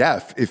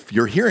 yeah, if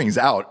your hearing's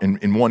out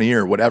in one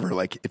ear, whatever,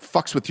 like it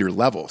fucks with your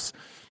levels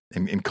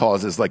and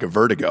causes like a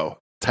vertigo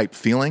type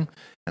feeling.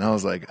 And I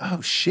was like,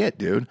 oh shit,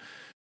 dude.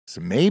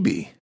 So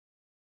maybe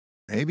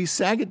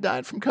Saget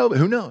died from COVID.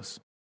 Who knows?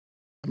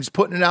 I'm just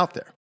putting it out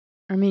there.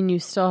 I mean, you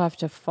still have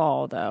to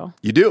fall, though.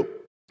 You do.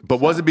 But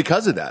was it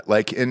because of that?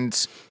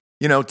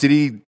 Did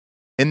he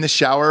in the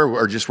shower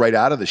or just right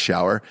out of the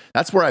shower?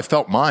 That's where I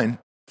felt mine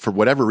for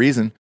whatever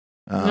reason.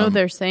 No,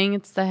 they're saying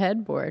it's the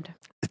headboard.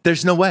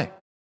 There's no way.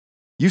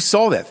 You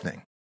saw that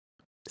thing.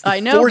 I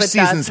know, but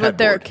that's what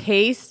their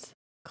case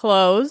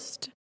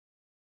closed.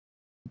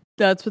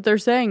 That's what they're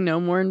saying. No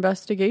more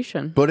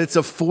investigation. But it's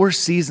a Four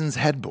Seasons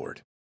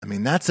headboard. I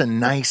mean, that's a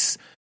nice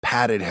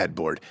padded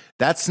headboard.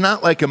 That's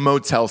not like a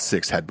Motel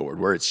 6 headboard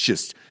where it's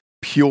just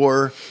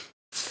pure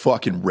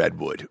fucking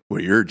redwood,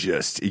 where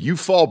you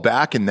fall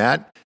back in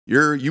that,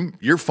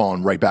 you're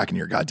falling right back in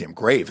your goddamn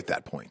grave at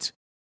that point.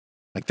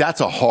 Like,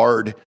 that's a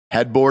hard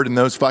headboard, and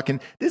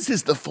this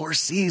is the Four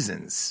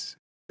Seasons,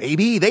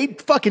 baby. They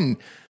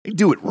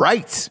do it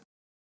right.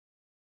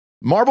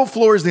 Marble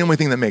floor is the only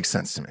thing that makes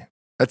sense to me.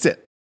 That's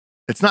it.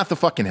 It's not the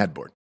fucking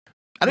headboard.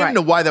 I don't even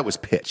know why that was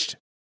pitched.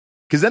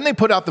 Because then they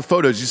put out the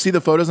photos. You see the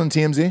photos on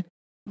TMZ?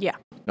 Yeah.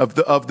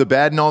 Of the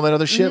bed and all that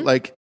other shit? Mm-hmm.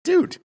 Like,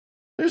 dude,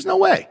 there's no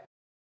way.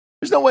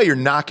 There's no way you're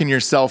knocking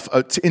yourself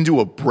into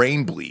a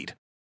brain bleed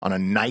on a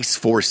nice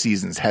Four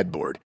Seasons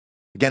headboard.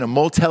 Again, a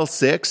Motel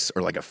 6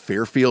 or like a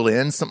Fairfield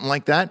Inn, something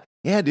like that.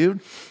 Yeah,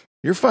 dude,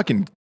 you're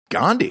fucking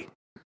Gandhi.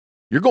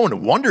 You're going to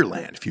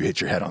Wonderland if you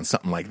hit your head on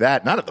something like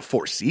that. Not at the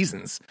Four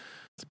Seasons.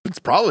 It's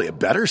probably a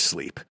better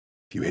sleep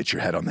if you hit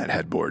your head on that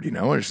headboard,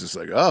 It's just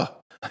like, oh,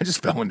 I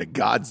just fell into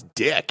God's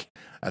dick.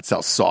 That's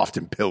how soft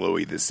and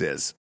pillowy this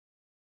is.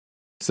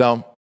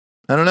 So,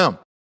 I don't know.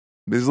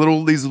 These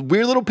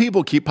weird little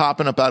people keep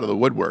popping up out of the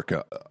woodwork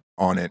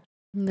on it.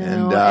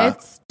 No, and,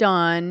 it's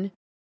done.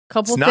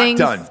 Couple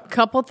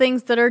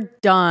things that are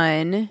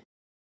done.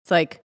 It's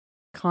like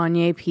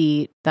Kanye,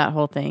 Pete, that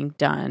whole thing,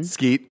 done.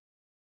 Skeet.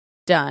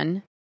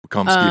 Done. We'll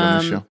call him Skeet on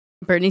this show.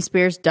 Britney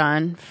Spears,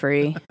 done,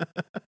 free.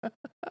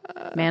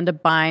 Amanda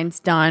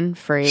Bynes, done,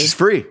 free. She's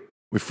free.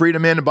 We freed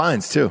Amanda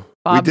Bynes too.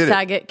 Bob we did it.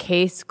 Saget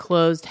case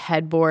closed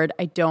headboard.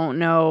 I don't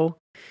know.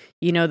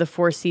 You know, the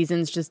Four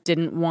Seasons just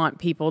didn't want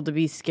people to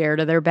be scared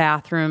of their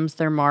bathrooms,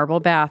 their marble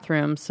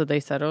bathrooms. So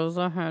they said it was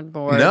a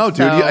headboard. No,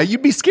 dude,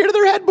 you'd be scared of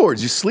their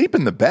headboards. You sleep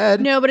in the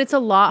bed. No, but it's a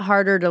lot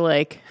harder to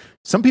like.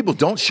 Some people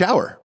don't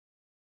shower.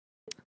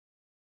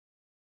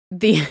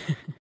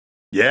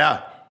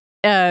 Yeah.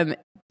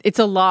 It's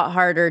a lot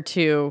harder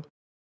to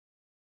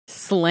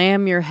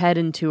slam your head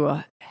into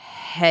a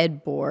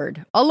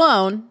headboard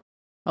alone.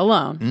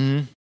 Mm-hmm.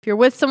 If you're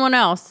with someone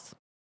else,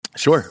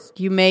 Sure.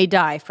 you may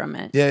die from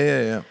it.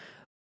 Yeah.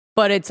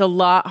 But it's a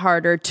lot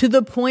harder to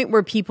the point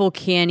where people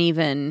can't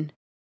even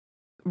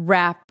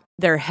wrap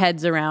their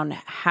heads around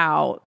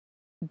how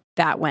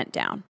that went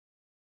down.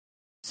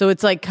 So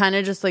it's like kind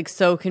of just like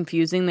so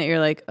confusing that you're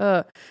like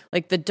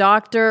the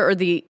doctor or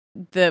the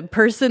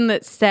person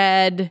that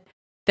said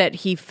that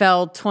he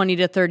fell 20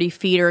 to 30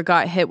 feet or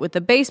got hit with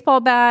a baseball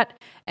bat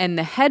and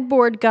the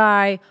headboard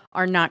guy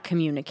are not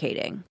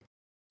communicating.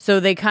 So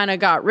they kind of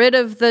got rid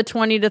of the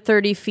 20 to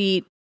 30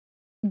 feet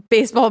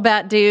baseball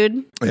bat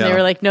dude. Yeah. They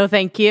were like, no,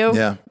 thank you.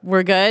 Yeah.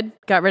 We're good.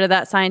 Got rid of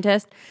that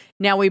scientist.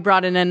 Now we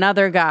brought in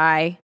another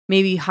guy,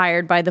 maybe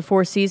hired by the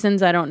Four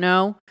Seasons. I don't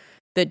know.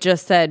 That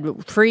just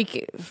said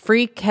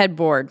freak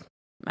headboard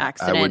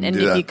accident. And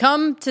if you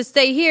come to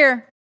stay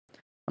here,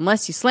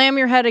 unless you slam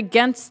your head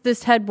against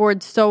this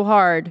headboard so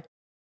hard,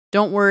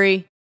 don't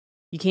worry.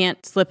 You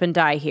can't slip and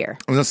die here.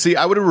 Well, see,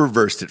 I would have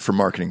reversed it for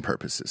marketing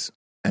purposes.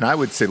 And I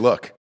would say,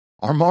 look,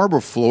 our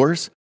marble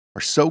floors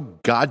are so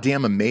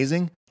goddamn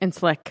amazing. And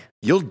slick.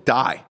 You'll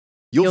die.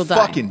 You'll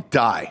fucking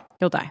die.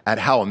 You'll die. At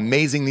how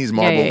amazing these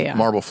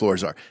marble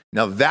floors are.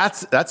 Now,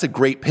 that's a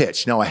great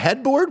pitch. Now, a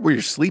headboard where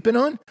you're sleeping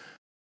on,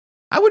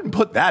 I wouldn't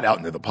put that out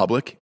into the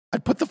public.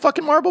 I'd put the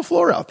fucking marble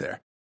floor out there.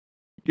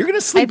 You're going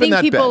to sleep in that bed.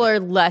 I think people are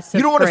less afraid.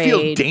 You don't want to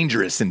feel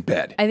dangerous in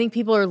bed. I think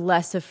people are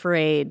less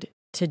afraid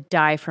to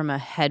die from a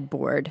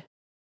headboard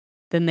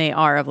than they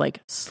are of like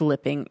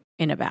slipping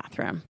in a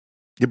bathroom.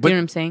 Yeah, you know what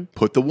I'm saying?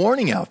 Put the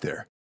warning out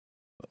there.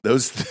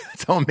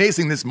 That's how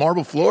amazing this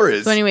marble floor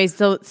is. So anyways,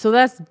 so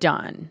that's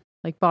done.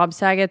 Like Bob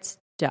Saget's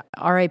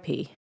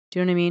R.I.P. Do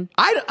you know what I mean?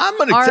 I'm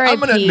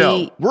gonna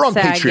no. We're on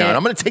Saget. Patreon.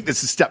 I'm gonna take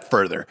this a step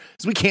further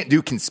because we can't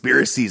do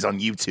conspiracies on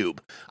YouTube.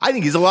 I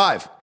think he's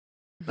alive.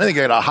 I think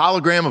I got a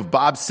hologram of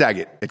Bob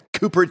Saget at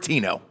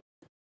Cupertino.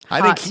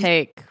 Hot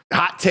take,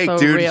 so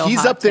dude.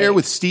 He's up there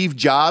with Steve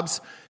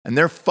Jobs, and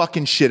they're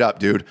fucking shit up,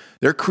 dude.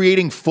 They're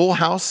creating Full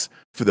House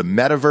for the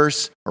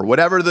metaverse or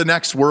whatever the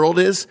next world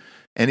is.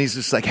 And he's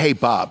just like, hey,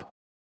 Bob,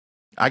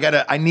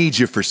 I need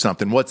you for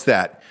something. What's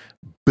that?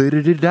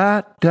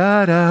 Ba-da-da-da-da.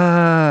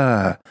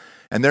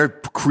 And they're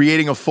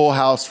creating a Full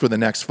House for the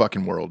next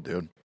fucking world,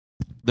 dude.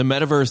 The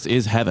metaverse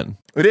is heaven.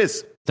 It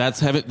is. That's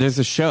heaven. There's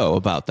a show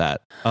about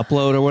that.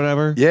 Upload or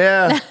whatever.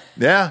 Yeah.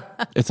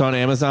 It's on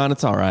Amazon.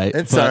 It's all right.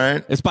 It's all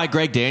right. It's by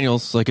Greg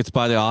Daniels. Like, it's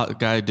by the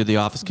guy who did The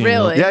Office.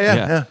 Really?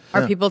 Yeah.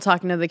 Are people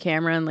talking to the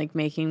camera and like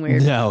making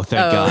weird? No,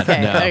 thank God.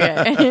 Okay. No.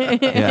 Okay.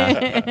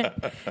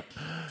 Yeah.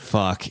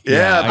 Fuck.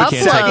 Yeah.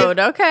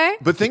 Upload. Okay.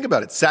 But think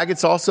about it.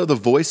 Saget's also the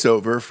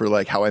voiceover for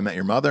like How I Met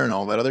Your Mother and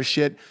all that other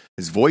shit.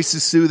 His voice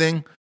is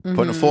soothing.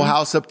 Putting a Full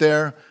House up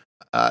there.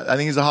 I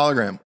think he's a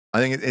hologram. I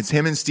think it's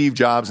him and Steve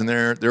Jobs, and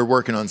they're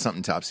working on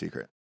something top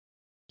secret.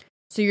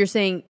 So you're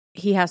saying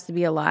he has to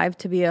be alive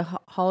to be a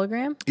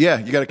hologram? Yeah,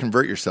 you got to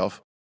convert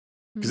yourself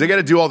because they got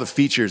to do all the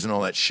features and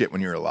all that shit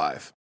when you're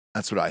alive.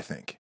 That's what I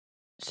think.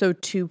 So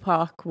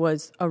Tupac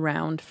was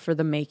around for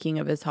the making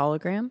of his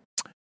hologram?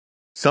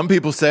 Some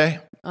people say.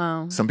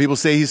 Oh. Some people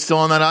say he's still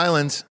on that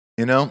island.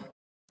 You know,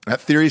 that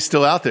theory's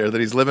still out there that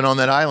he's living on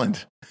that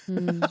island.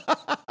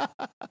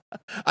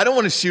 I don't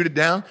want to shoot it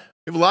down.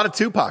 We have a lot of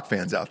Tupac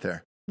fans out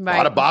there. Right. A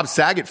lot of Bob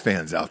Saget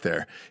fans out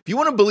there. If you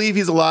want to believe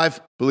he's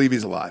alive, believe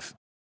he's alive.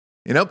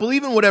 You know,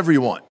 believe in whatever you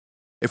want.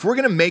 If we're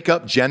going to make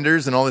up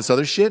genders and all this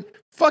other shit,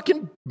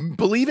 fucking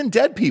believe in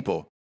dead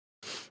people.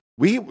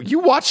 You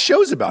watch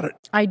shows about it.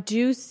 I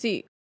do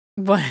see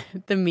what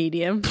the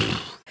Medium.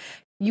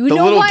 You the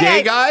know little why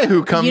gay guy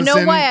who comes in. You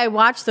know why I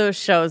watch those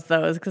shows,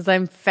 though, is because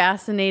I'm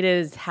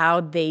fascinated as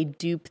how they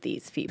dupe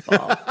these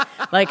people.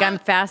 Like, I'm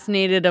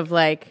fascinated of,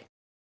 like,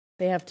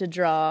 they have to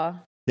draw.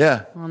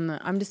 Yeah.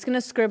 I'm just going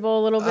to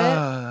scribble a little bit.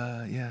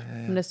 Yeah.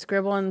 I'm going to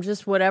scribble on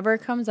just whatever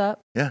comes up.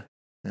 Yeah.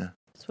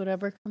 Just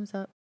whatever comes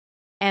up.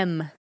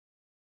 M.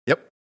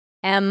 Yep.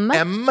 M.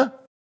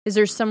 Is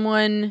there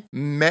someone...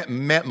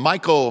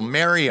 Michael,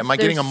 Mary. Am I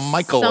getting a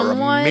Michael or a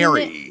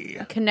Mary?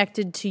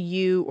 Connected to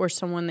you or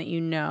someone that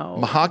you know?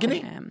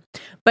 Mahogany?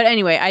 But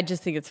anyway, I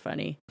just think it's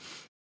funny.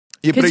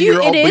 Yeah, but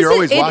you're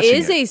always watching it. It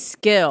is a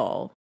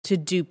skill to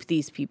dupe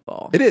these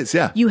people. It is,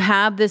 yeah. You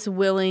have this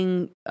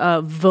willing,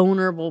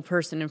 vulnerable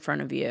person in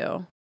front of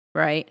you,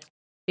 right?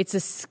 It's a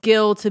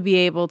skill to be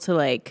able to,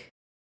 like...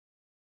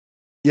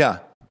 Yeah.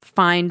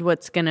 Find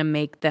what's going to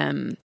make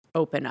them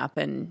open up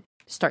and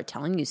start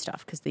telling you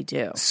stuff because they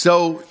do.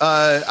 So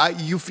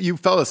you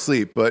fell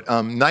asleep, but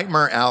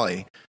Nightmare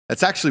Alley.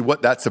 That's actually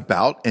what that's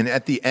about. And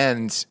at the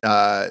end,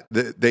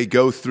 they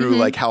go through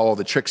like how all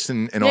the tricks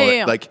and all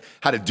that, like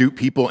how to dupe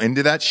people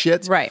into that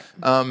shit. Right.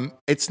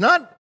 It's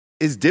not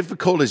as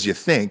difficult as you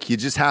think. You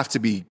just have to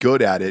be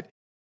good at it,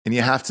 and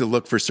you have to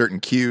look for certain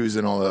cues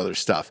and all the other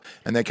stuff.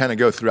 And they kind of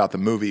go throughout the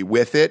movie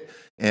with it.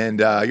 And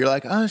you're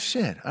like, oh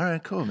shit, all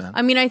right, cool, man.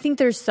 I mean, I think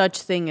there's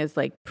such thing as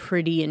like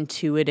pretty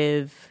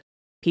intuitive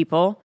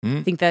people.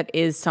 I think that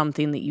is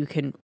something that you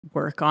can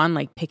work on,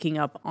 like picking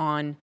up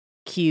on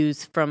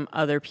cues from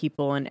other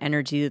people and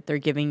energy that they're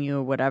giving you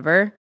or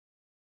whatever.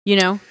 You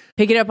know,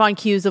 pick it up on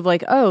cues of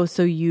like, oh,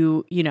 so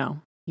you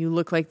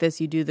look like this,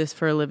 you do this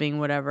for a living,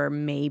 whatever.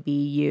 Maybe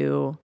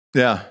you,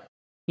 Yeah.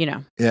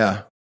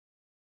 Yeah.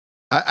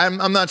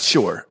 I'm not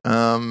sure.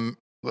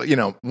 You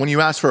know, when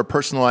you ask for a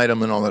personal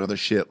item and all that other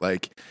shit,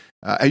 like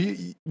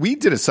we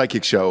did a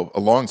psychic show a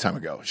long time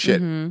ago.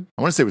 Shit, I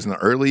want to say it was in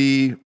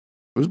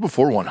it was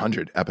before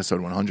 100,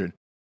 episode 100.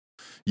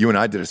 You and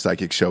I did a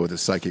psychic show with a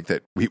psychic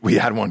that we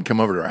had one come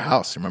over to our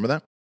house. Remember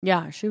that?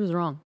 Yeah, she was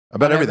wrong.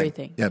 About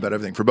everything. Yeah, about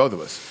everything for both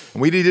of us.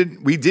 And we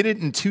did it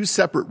in 2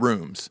 separate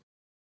rooms.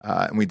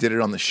 And we did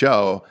it on the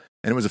show,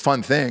 and it was a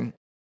fun thing.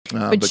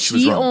 But she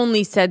was she wrong.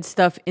 only said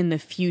stuff in the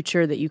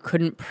future that you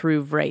couldn't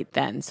prove right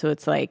then. So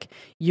it's like,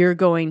 you're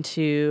going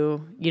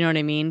to, you know what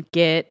I mean,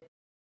 get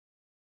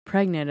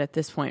pregnant at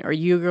this point, or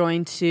you're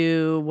going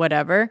to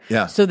whatever.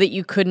 Yeah. So that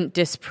you couldn't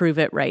disprove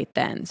it right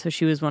then. So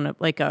she was one of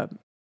like a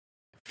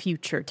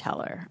future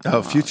teller.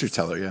 Oh, future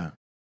teller, yeah.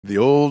 The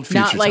old future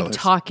Not like tellers.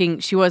 talking,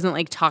 she wasn't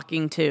like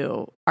talking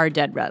to our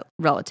dead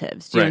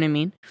relatives. Do you know what I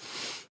mean?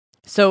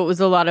 So it was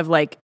a lot of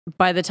like,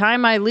 by the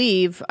time I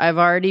leave, I've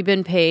already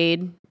been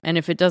paid. And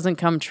if it doesn't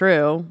come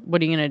true,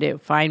 what are you going to do?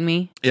 Find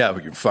me? Yeah,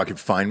 you can fucking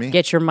find me.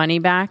 Get your money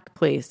back,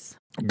 please.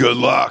 Good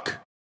luck.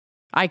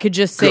 I could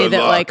just say Good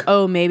that luck. like,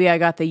 oh, maybe I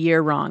got the year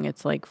wrong.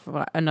 It's like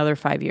another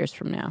 5 years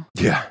from now.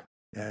 Yeah.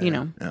 You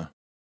know.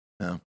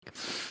 Yeah.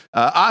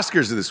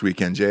 Oscars are this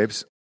weekend,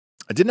 Jabes.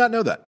 I did not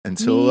know that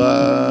until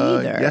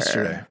neither.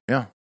 yesterday.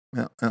 Yeah.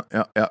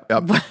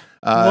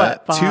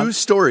 What, Bob? 2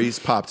 stories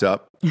popped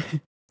up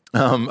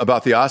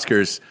about the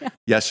Oscars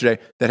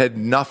yesterday that had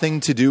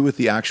nothing to do with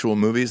the actual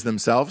movies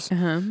themselves.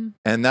 And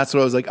that's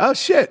what I was like, oh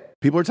shit,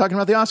 people are talking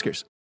about the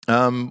Oscars.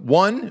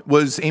 One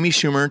was Amy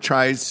Schumer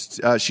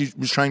she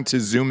was trying to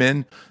zoom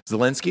in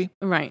Zelensky.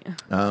 Right.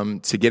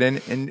 To get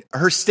in. And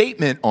her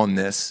statement on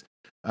this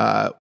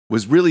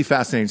was really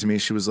fascinating to me.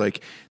 She was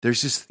like,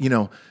 there's just,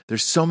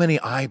 there's so many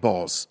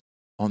eyeballs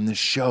on this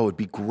show. It'd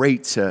be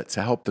great to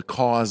help the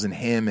cause and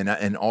him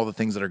and all the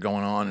things that are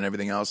going on and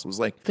everything else. It was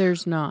like,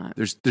 There's not.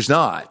 There's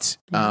not.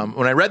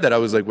 When I read that, I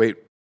was like, wait.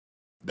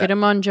 Get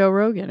him on Joe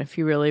Rogan if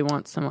you really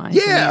want some eyes.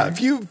 Yeah,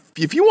 if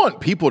you want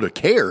people to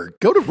care,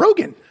 go to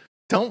Rogan.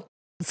 Don't.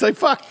 It's like,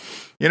 fuck.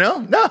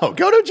 No, go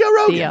to Joe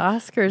Rogan. The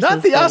Oscars. Not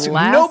is the Oscars.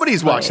 last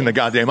Nobody's place. watching the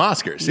goddamn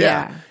Oscars.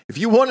 Yeah. Yeah. If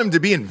you want him to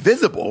be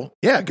invisible,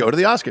 go to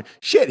the Oscars.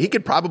 Shit, he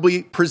could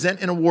probably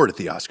present an award at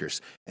the Oscars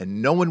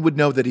and no one would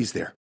know that he's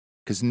there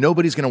because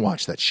nobody's going to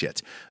watch that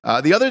shit.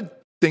 The other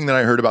thing that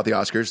I heard about the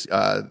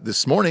Oscars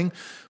this morning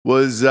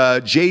was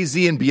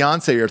Jay-Z and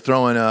Beyonce are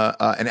throwing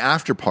an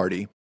after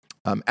party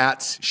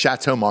at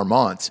Chateau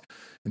Marmont.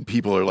 And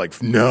people are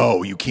like,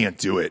 no, you can't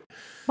do it.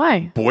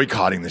 Why?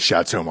 Boycotting the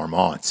Chateau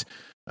Marmont.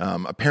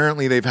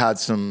 Apparently, they've had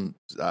some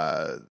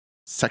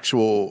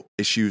sexual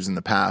issues in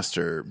the past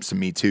or some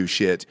Me Too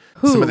shit.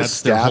 Who? Some of the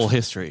That's their staff. whole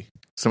history.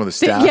 Some of the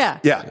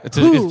staff. Yeah. It's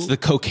Who? the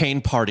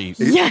cocaine party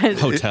Yes.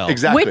 hotel.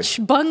 Exactly. Which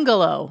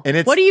bungalow? And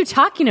it's what are you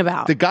talking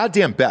about? The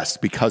goddamn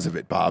best because of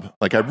it, Bob.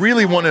 Like, I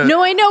really want to.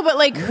 No, I know, but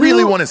like,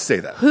 really want to say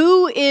that.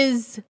 Who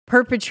is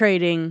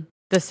perpetrating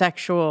the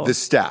sexual? The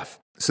staff.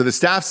 So the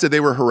staff said they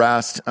were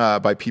harassed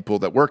by people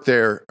that work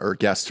there or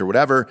guests or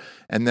whatever.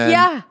 And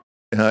then,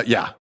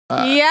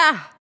 yeah.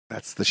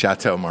 That's the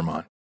Chateau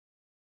Marmont.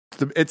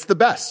 It's the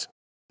best.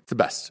 It's the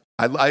best.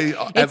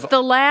 It's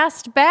the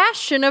last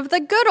bastion of the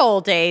good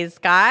old days,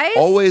 guys.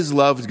 Always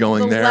loved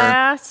going the there.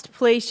 last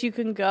place you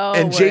can go.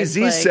 And where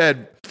Jay-Z it's like,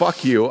 said,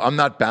 fuck you. I'm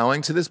not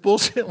bowing to this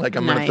bullshit. Like,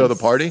 I'm going to throw the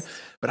party.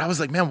 But I was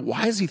like, man,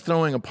 why is he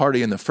throwing a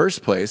party in the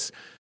first place?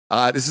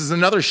 This is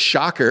another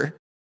shocker.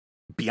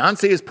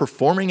 Beyonce is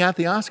performing at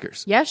the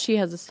Oscars. Yeah, she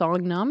has a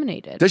song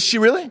nominated. Does she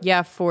really?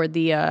 Yeah, for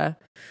the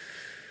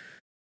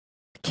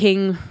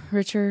King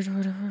Richard,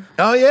 whatever.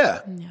 Oh,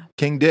 yeah. Yeah.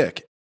 King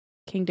Dick.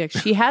 King Dick.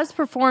 She has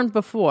performed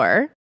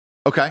before,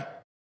 Okay.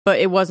 but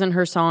it wasn't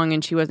her song,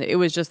 and she wasn't. It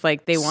was just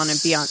like they wanted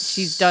Beyonce.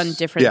 She's done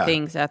different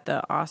things at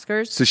the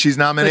Oscars. So she's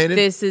nominated? But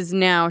this is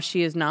now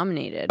she is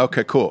nominated.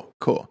 Okay, cool.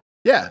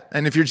 Yeah,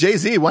 and if you're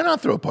Jay-Z, why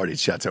not throw a party at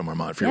Chateau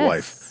Marmont for your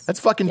wife? That's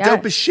fucking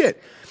dope as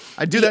shit.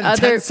 I'd do that in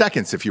 10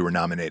 seconds if you were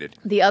nominated.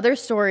 The other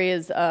story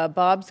is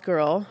Bob's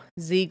girl,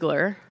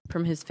 Ziegler,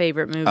 from his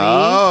favorite movie.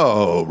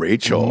 Oh,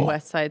 Rachel.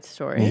 West Side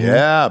Story.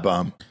 Yeah,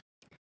 bum.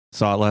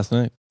 Saw it last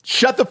night.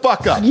 Shut the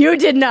fuck up. You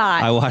did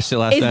not. I watched it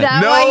last Is night.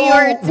 that No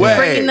why you were way.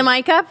 bringing the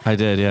mic up? I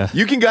did, yeah.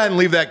 You can go ahead and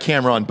leave that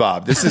camera on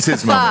Bob. This is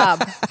his moment.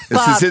 Bob,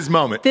 This is his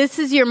moment. This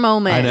is your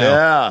moment. I know.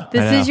 Yeah.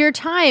 This I know. is your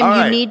time. All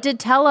You right. need to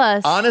tell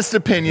us. Honest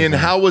opinion,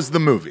 how was the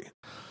movie?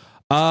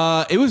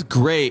 It was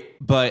great,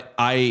 but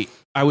I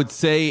would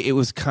say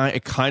it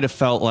kind of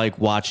felt like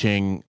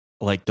watching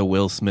like the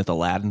Will Smith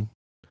Aladdin.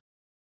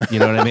 You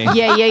know what I mean?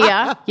 Yeah.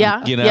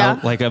 You know,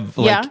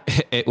 Yeah.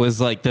 it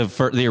was like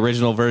the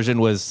original version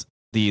was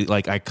the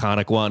like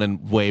iconic one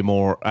and way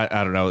more.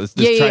 I don't know. It's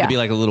just trying to be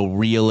like a little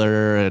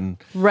realer, and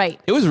Right.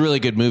 it was a really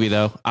good movie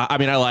though. I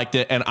mean, I liked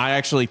it, and I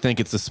actually think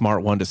it's a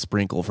smart one to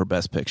sprinkle for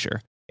Best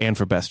Picture and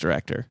for Best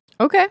Director.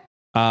 Okay.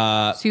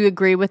 Uh, So you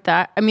agree with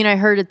that? I mean, I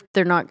heard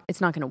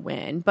it's not going to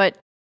win, but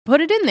put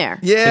it in there.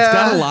 Yeah. It's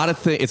got a lot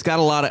of it's got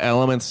a lot of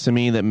elements to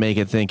me that make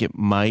it think it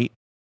might,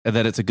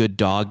 that it's a good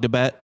dog to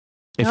bet.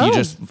 If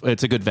you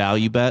it's a good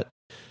value bet.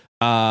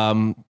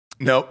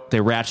 Nope.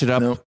 They ratchet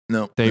up.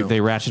 No. They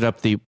ratchet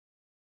up the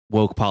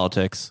woke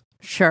politics.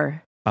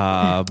 Sure.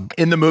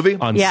 In the movie?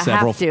 On Yeah,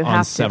 several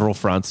have to. several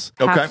fronts.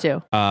 Okay. Have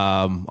to.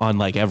 On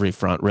like every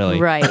front, really.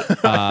 Right.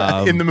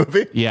 In the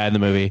movie? Yeah, in the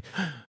movie.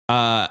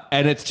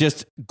 And it's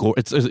just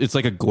it's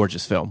like a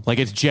gorgeous film. Like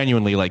it's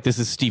genuinely like this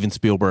is Steven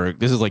Spielberg.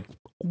 This is like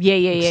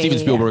Yeah. Steven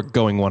Spielberg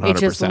going 100%. It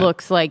just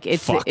looks like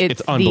it's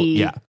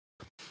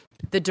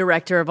the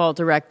director of all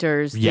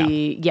directors.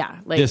 Yeah.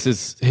 Like This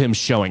is him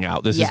showing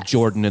out. This Yes. is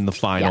Jordan in the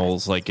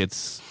finals. Like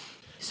it's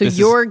so this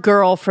your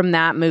girl from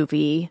that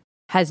movie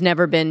has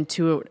never been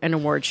to an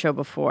award show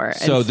before.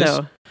 so this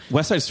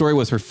West Side Story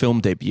was her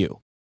film debut.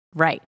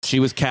 right. She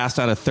was cast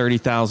out of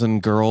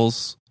 30,000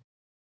 girls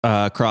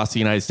across the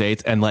United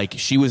States, and like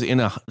she was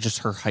in just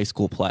her high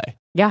school play.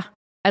 Yeah.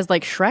 As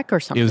like Shrek or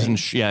something. It was in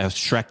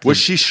Shrek. Was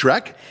she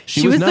Shrek?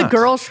 She was the not.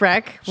 girl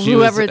Shrek. She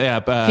Whoever was,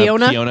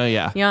 Fiona. Fiona,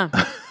 yeah. Yeah.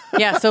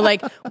 Yeah. So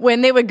like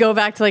when they would go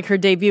back to like her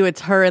debut,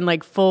 it's her in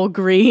like full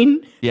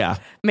green Yeah.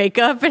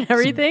 makeup and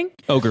everything.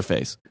 Ogre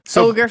face.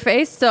 Ogre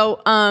face.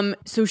 So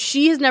so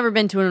she has never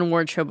been to an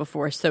award show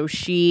before. So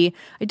I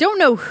don't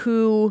know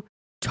who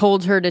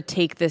told her to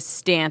take this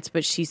stance,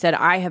 but she said,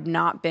 I have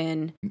not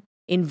been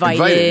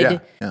invited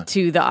yeah.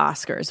 to the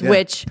Oscars, Yeah.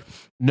 which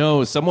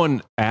No,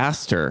 someone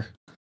asked her.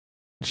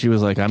 She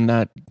was like, I'm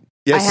not.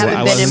 Yes, I haven't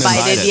been wasn't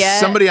invited invited. yet.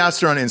 Somebody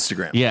asked her on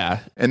Instagram.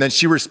 Yeah. And then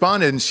she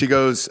responded and she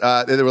goes,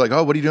 they were like,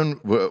 oh, what are you doing?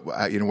 What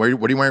are you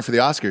wearing for the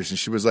Oscars? And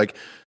she was like,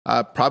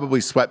 probably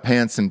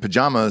sweatpants and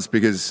pajamas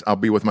because I'll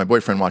be with my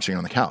boyfriend watching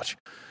on the couch.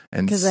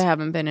 And because I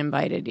haven't been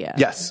invited yet.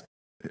 yes.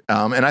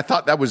 And I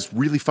thought that was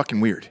really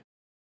fucking weird.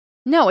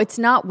 No, it's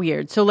not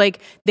weird. So like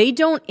they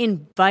don't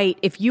invite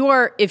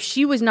if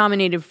she was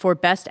nominated for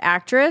Best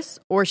Actress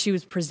or she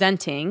was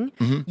presenting,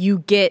 you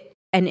get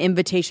an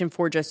invitation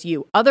for just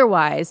you.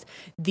 Otherwise,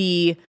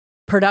 the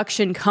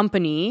production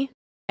company,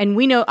 and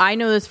I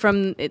know this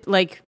from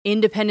like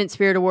Independent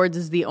Spirit Awards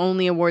is the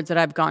only awards that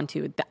I've gone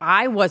to.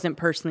 I wasn't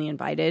personally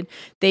invited.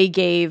 They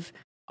gave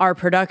our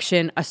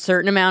production a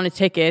certain amount of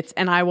tickets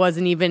and I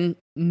wasn't even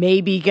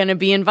maybe going to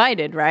be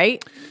invited,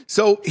 right?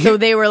 So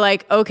they were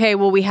like, okay,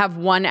 well, we have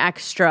one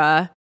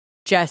extra.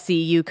 Jesse,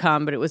 you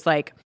come. But it was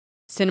like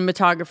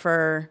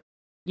cinematographer,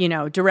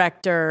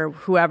 director,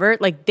 whoever.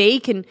 Like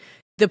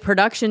the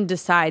production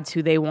decides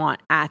who they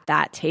want at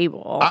that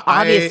table.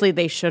 Obviously,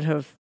 they should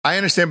have. I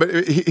understand, but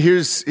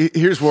here's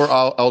where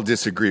I'll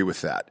disagree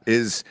with that.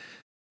 Is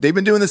they've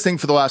been doing this thing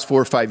for the last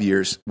 4 or 5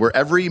 years where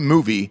every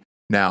movie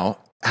now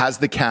has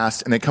the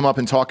cast and they come up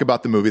and talk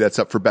about the movie that's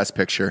up for Best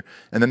Picture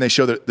and then they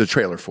show the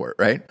trailer for it,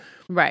 right?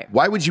 Right.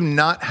 Why would you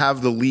not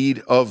have the lead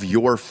of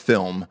your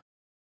film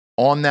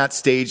on that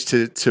stage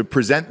to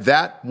present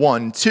that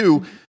one?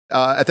 Two,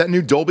 at that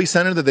new Dolby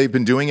Center that they've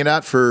been doing it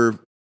at for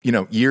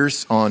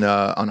years on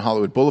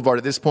Hollywood Boulevard.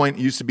 At this point,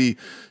 it used to be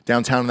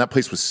downtown and that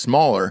place was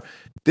smaller.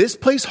 This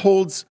place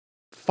holds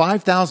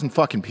 5,000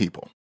 fucking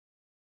people.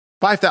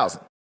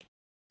 5,000.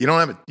 You don't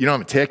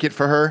have a ticket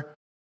for her?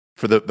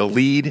 For the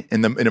lead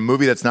in a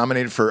movie that's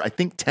nominated for I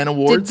think 10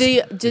 awards.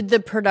 Did the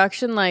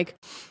production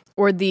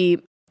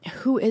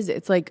who is it?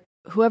 It's like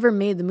whoever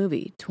made the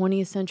movie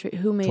 20th Century.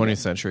 Who made 20th it?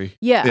 Century.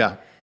 Yeah.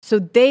 So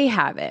they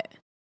have it.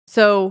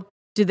 So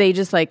do they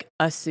just like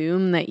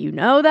assume that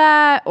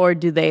that, or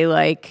do they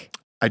like?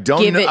 I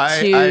don't give know. it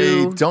I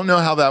to? don't know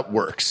how that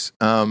works.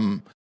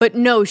 But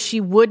no,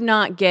 she would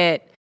not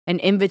get an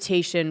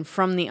invitation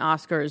from the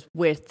Oscars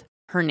with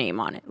her name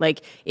on it.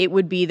 Like it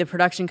would be the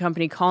production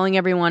company calling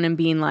everyone and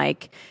being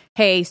like,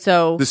 hey,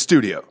 so the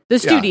studio,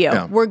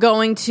 yeah. We're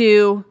going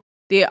to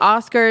the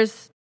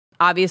Oscars.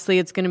 Obviously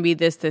it's going to be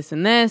this,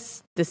 and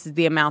this. This is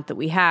the amount that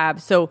we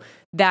have. So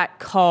that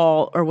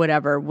call or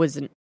whatever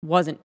wasn't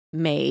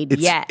made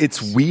yet. It's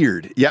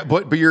weird. Yeah.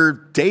 But your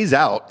day's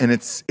out and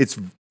it's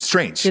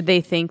strange. Did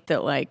they think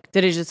that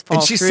did it just fall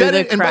and she through said the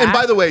it, and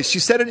by the way, she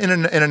said it in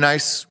a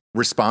nice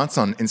response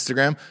on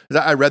Instagram.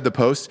 I read the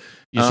post.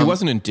 Yeah, she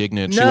wasn't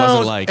indignant. No, she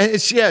wasn't like.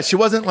 And she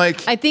wasn't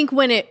like. I think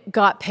when it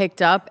got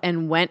picked up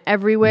and went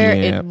everywhere,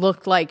 Yeah. it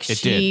looked like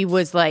she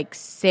was like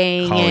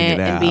saying Calling it it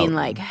and out. being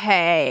like,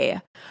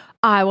 hey,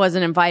 I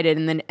wasn't invited.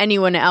 And then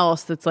anyone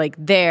else that's like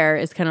there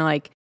is kind of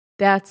like,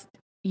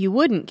 you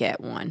wouldn't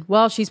get one.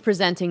 Well, she's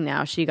presenting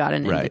now. She got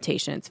an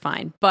invitation. It's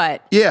fine.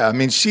 But yeah, I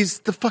mean, she's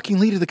the fucking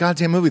lead of the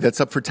goddamn movie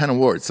that's up for 10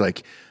 awards.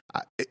 Like,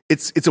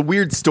 it's a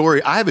weird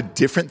story. I have a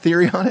different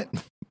theory on it.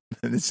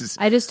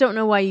 I just don't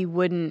know why you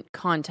wouldn't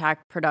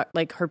contact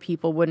her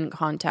people wouldn't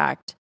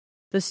contact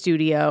the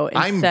studio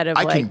instead of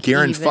I can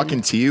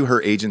guarantee you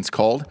her agent's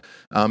called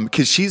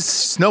because she's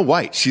Snow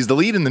White. She's the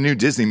lead in the new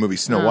Disney movie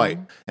Snow White,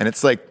 and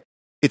it's like,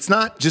 it's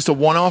not just a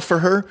one-off for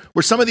her,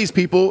 where some of these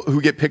people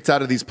who get picked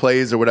out of these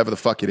plays or whatever the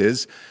fuck it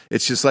is,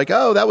 it's just like,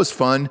 oh, that was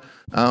fun.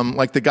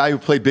 Like the guy who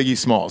played Biggie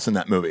Smalls in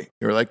that movie.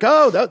 You're like,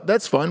 oh,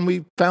 that's fun.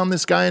 We found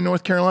this guy in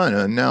North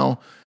Carolina, and now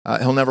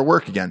he'll never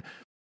work again.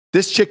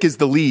 This chick is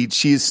the lead.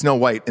 She is Snow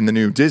White in the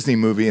new Disney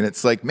movie, and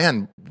it's like,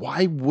 man,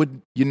 why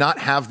would you not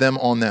have them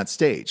on that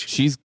stage?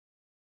 She's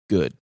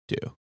good,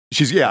 too.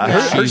 She's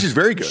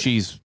very good.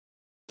 She's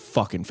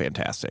fucking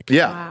fantastic.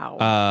 Yeah.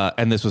 Wow.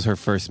 And this was her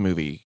first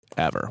movie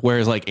ever.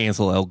 Whereas like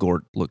Ansel Elgort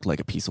looked like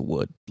a piece of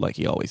wood, like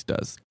he always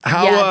does.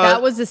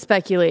 That was the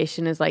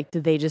speculation, is like,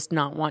 did they just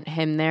not want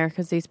him there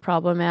because he's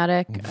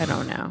problematic? I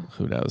don't know.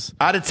 Who knows?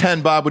 Out of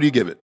 10, Bob, what do you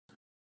give it?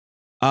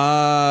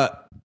 I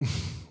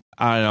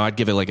don't know. I'd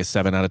give it like a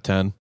 7 out of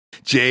 10.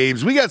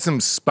 James, we got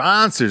some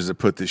sponsors that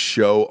put this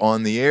show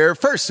on the air.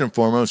 First and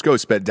foremost,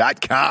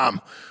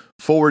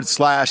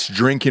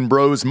 ghostbed.com/drinking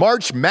bros.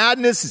 March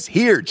Madness is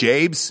here,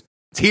 James.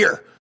 It's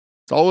here.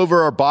 It's all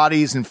over our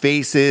bodies and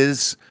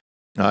faces.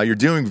 You're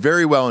doing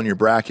very well in your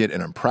bracket,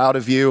 and I'm proud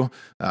of you.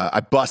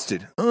 I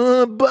busted.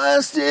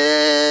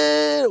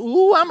 Busted.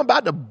 Ooh, I'm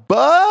about to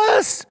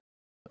bust.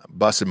 I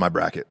busted my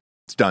bracket.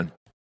 It's done.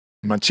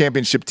 My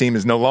championship team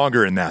is no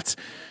longer in that.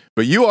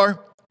 But you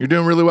are. You're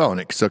doing really well in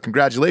it, so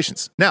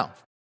congratulations. Now,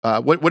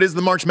 what is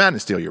the March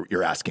Madness deal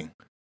you're asking?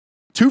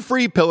 2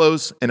 free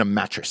pillows and a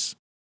mattress.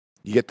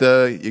 You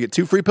get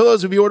 2 free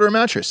pillows if you order a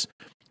mattress.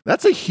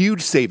 That's a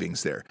huge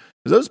savings there.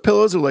 Those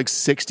pillows are like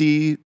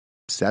 $60,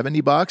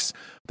 $70.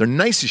 They're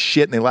nice as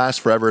shit, and they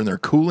last forever, and they're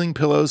cooling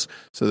pillows,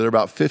 so they're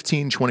about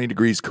 15, 20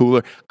 degrees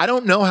cooler. I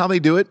don't know how they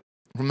do it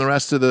from the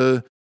rest of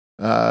the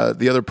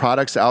other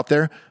products out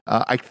there.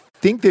 I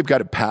think they've got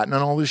a patent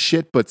on all this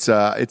shit, but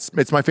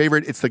it's my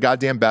favorite. It's the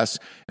goddamn best.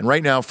 And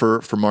right now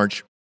for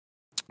March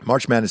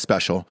Madness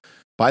special,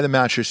 buy the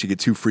mattress, you get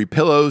 2 free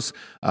pillows.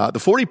 The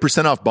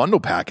 40% off bundle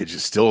package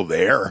is still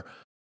there.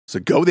 So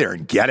go there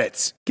and get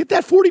it. Get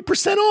that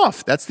 40%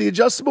 off. That's the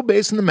adjustable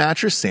base and the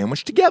mattress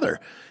sandwiched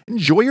together.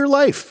 Enjoy your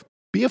life.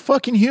 Be a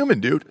fucking human,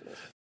 dude.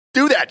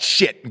 Do that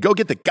shit. Go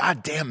get the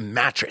goddamn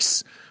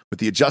mattress with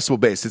the adjustable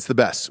base. It's the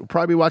best. We'll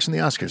probably be watching the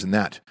Oscars in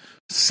that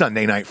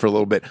Sunday night for a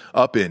little bit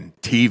up in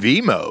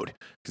TV mode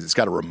because it's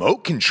got a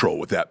remote control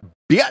with that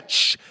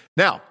bitch.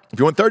 Now, if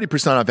you want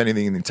 30% off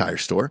anything in the entire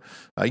store,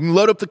 you can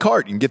load up the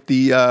cart. You can get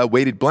the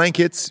weighted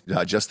blankets,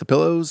 just the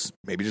pillows,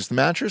 maybe just the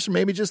mattress, or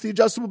maybe just the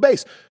adjustable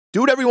base. Do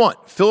whatever you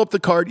want. Fill up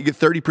the cart. You get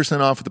 30%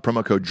 off with the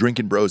promo code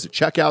Drinkin' Bros at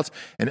checkout.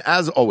 And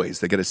as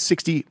always, they get a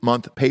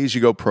 60-month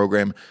pay-as-you-go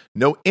program.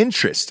 No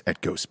interest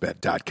at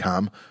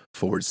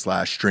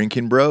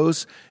ghostbed.com/Drinkin'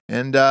 Bros.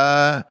 And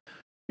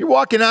you're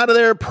walking out of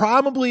there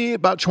probably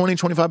about $20,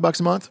 $25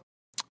 a month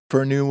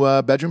for a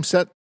new bedroom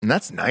set. And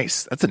that's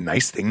nice. That's a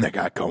nice thing they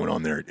got going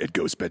on there at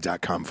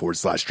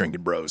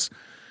ghostbed.com/Drinkin' Bros.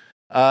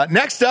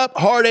 Next up,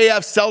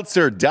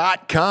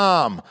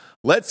 hardafseltzer.com.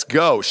 Let's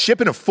go.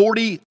 Shipping to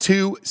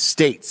 42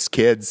 states,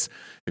 kids.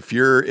 If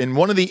you're in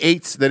one of the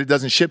 8 that it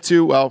doesn't ship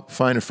to, well,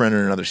 find a friend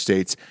in another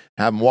state.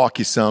 Have them walk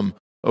you some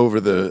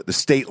over the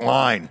state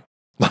line.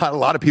 A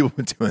lot of people have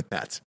been doing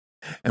that.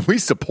 And we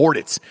support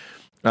it.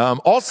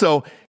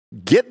 Also,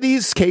 get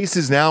these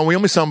cases now. We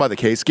only saw them by the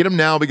case. Get them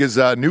now because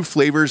new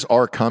flavors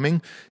are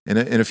coming in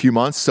a few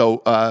months.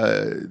 So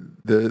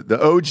the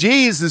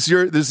OGs, this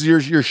is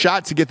your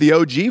shot to get the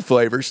OG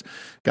flavors.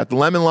 Got the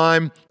lemon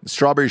lime,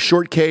 strawberry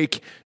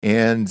shortcake,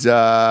 and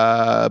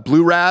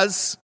blue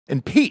raz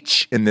and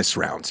peach in this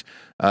round.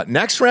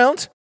 Next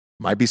round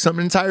might be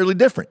something entirely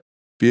different.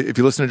 If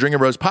you listen to Drinkin'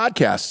 Bros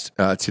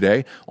podcast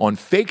today on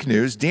Fake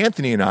News,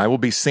 D'Anthony and I will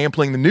be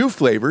sampling the new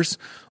flavors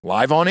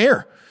live on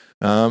air.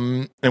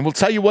 And we'll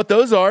tell you what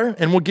those are,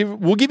 and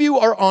we'll give you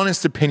our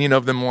honest opinion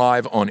of them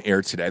live on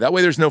air today. That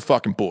way there's no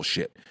fucking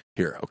bullshit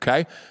here,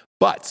 okay?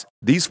 But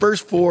these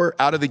first 4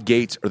 out of the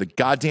gate are the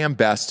goddamn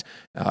best.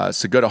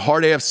 So go to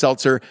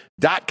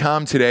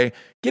hardafseltzer.com today.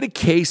 Get a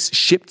case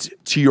shipped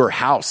to your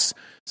house.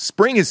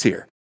 Spring is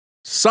here.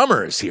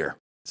 Summer is here.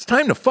 It's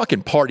time to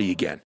fucking party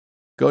again.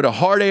 Go to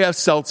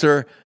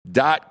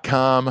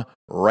hardafseltzer.com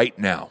right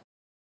now.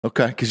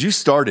 Okay, because you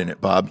starred in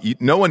it, Bob.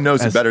 No one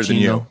knows it better than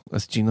you.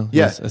 That's Gino.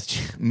 Yeah. That's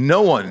Gino.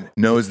 No one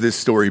knows this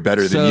story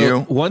better than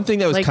you. One thing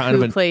that was like kind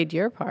who of played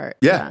your part.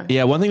 Yeah.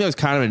 Yeah, one thing that was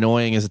kind of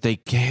annoying is that they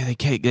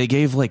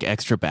gave like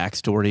extra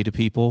backstory to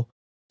people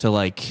to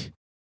like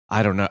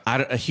I don't know.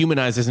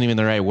 Humanize isn't even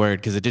the right word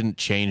because it didn't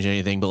change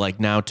anything. But like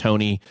now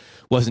Tony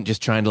wasn't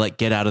just trying to like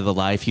get out of the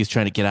life. He was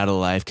trying to get out of the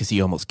life because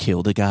he almost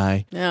killed a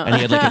guy. Yeah. And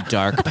he had like a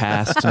dark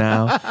past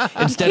now.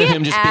 Instead you of can't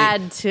him just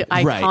add to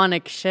iconic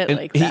Right. shit And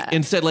like that.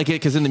 Instead, like it,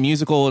 because in the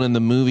musical and in the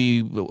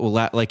movie,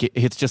 like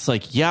it's just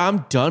like, yeah,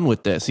 I'm done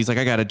with this. He's like,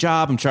 I got a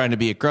job. I'm trying to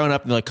be a grown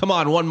up. And they're like, come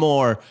on, one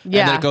more. And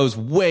Yeah. then it goes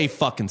way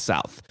fucking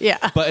south. Yeah.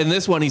 But in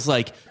this one, he's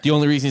like, the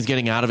only reason he's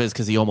getting out of it is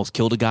because he almost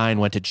killed a guy and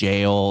went to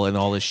jail and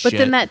all this But shit.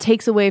 then that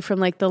takes away from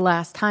like the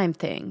last time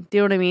thing. Do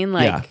you know what I mean?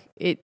 Like Yeah.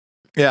 it.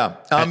 Yeah.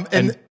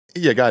 And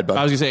yeah, go ahead, Bob.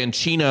 I was gonna say in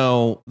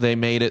Chino they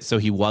made it so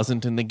he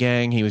wasn't in the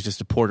gang. He was just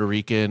a Puerto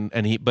Rican,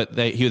 and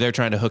they're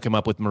trying to hook him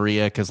up with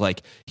Maria because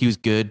like he was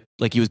good,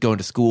 like he was going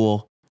to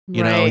school,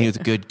 you know, Right. he was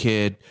a good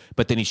kid.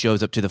 But then he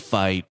shows up to the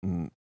fight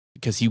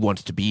because he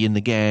wants to be in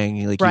the gang,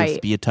 like he wants to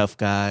Right. be a tough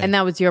guy. And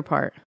that was your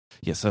part.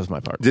 Yes, that was my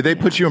part. Did they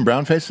put you in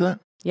brown face for that?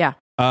 Yeah.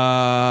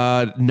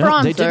 No, they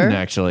Bronzer. didn't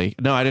actually.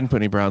 No, I didn't put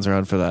any bronzer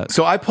on for that.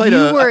 So I played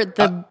You were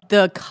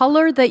the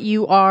color that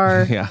you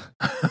are Yeah,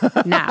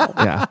 now.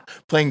 yeah,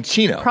 playing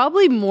Chino.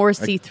 Probably more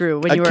see through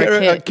when you were a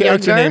a kid.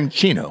 character Younger, named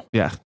Chino.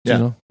 yeah. Yeah.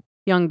 Chino.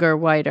 younger,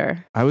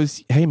 whiter.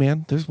 Hey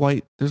man, there's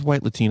white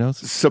Latinos.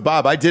 So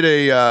Bob, I did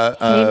Hey,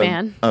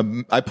 man.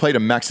 I played a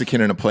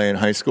Mexican in a play in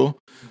high school,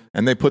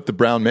 and they put the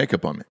brown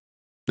makeup on me.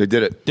 They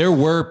did it. There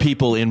were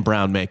people in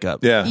brown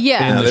makeup. Yeah,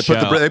 Yeah. In the they put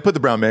show. they put the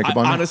brown makeup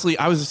on me. Honestly,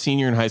 I was a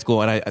senior in high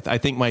school, and I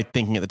think my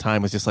thinking at the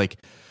time was just like,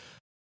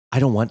 I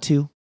don't want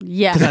to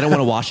Yeah. because I don't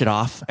want to wash it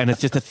off, and it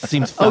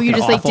seems. Oh, you fucking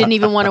just like awful. didn't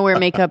even want to wear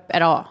makeup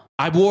at all.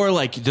 I wore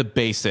like the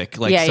basic,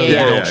 like Yeah, so yeah, they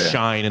yeah. don't Yeah, yeah.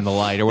 shine in the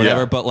light or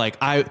whatever. Yeah. But like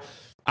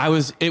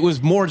it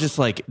was more just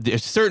like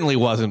it certainly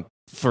wasn't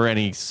for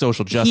any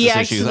social justice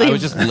issues. I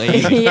was just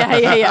lazy.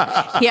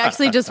 yeah. He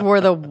actually just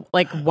wore the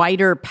like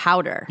whiter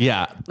powder.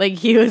 Yeah, Like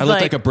he was I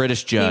looked like a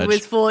British judge. He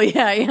was full.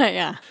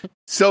 Yeah.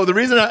 So the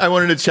reason I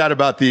wanted to chat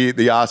about the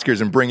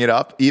Oscars and bring it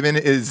up even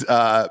is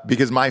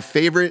because my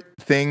favorite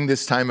thing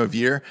this time of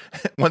year,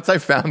 once I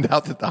found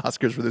out that the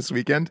Oscars were this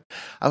weekend,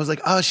 I was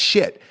like, oh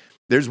shit.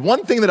 There's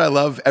one thing that I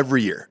love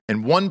every year,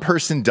 and one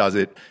person does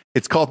it.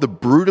 It's called the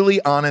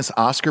Brutally Honest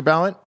Oscar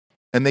Ballot,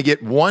 and they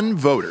get one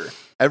voter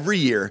every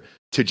year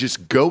to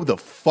just go the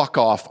fuck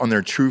off on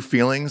their true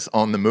feelings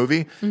on the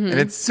movie. And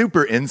it's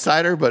super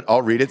insider, but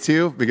I'll read it to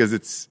you because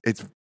it's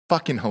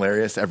fucking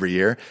hilarious every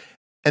year.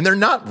 And they're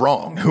not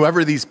wrong,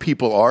 whoever these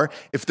people are.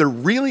 If they're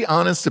really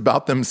honest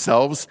about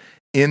themselves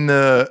in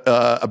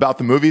about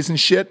the movies and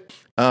shit,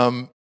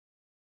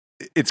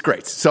 it's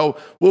great. So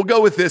we'll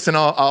go with this, and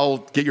I'll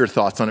get your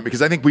thoughts on it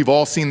because I think we've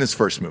all seen this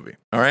first movie.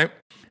 All right,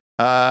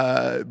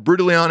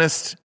 Brutally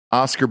Honest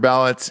Oscar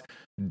ballots.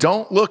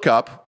 Don't Look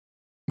Up,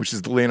 which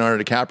is the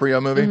Leonardo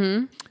DiCaprio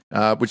movie,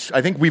 which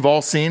I think we've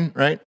all seen,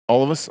 right?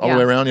 All of us, all the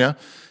way around,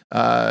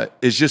 yeah.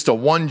 Is just a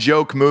one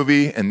joke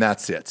movie, and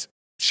that's it.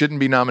 Shouldn't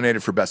be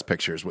nominated for Best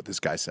Picture, is what this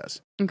guy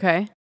says.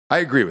 Okay. I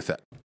agree with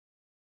that.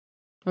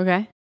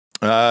 Okay.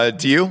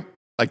 Do you?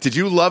 Like, did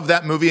you love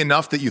that movie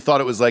enough that you thought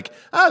it was like,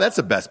 that's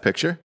a Best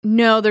Picture?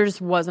 No, there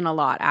just wasn't a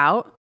lot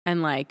out,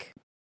 and like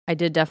I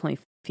did definitely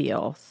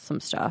feel some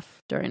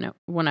stuff during it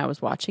when I was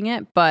watching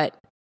it, but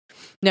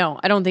no,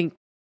 I don't think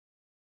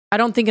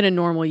in a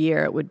normal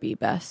year it would be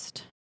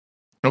Best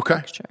Okay.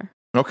 Picture.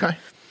 Okay.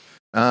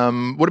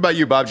 What about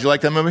you, Bob? Did you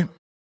like that movie?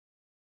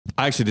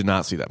 I actually did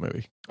not see that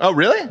movie. Oh,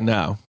 really?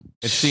 No,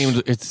 it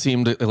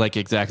seemed like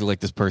exactly like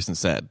this person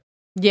said.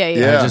 Yeah.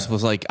 Yeah. I just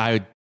was like,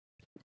 I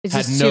It's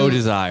had just no too,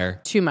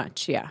 desire. too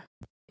much. Yeah,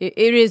 it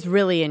is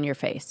really in your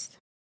face.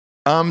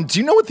 Do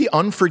you know what The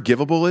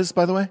Unforgivable is,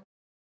 by the way?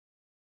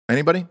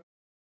 Anybody?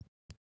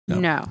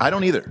 No. I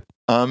don't either.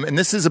 And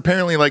this is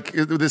apparently like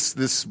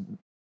this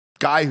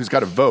guy who's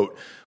got a vote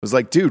was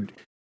like, dude,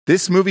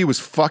 this movie was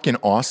fucking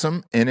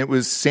awesome, and it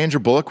was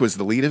Sandra Bullock was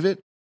the lead of it.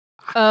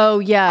 Oh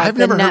yeah, I've the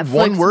never heard Netflix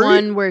one word.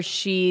 one where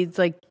she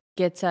like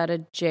gets out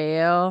of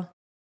jail.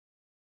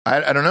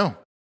 I don't know.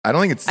 I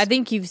don't think it's. I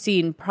think you've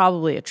seen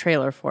probably a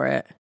trailer for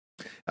it.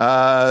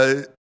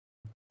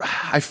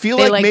 I feel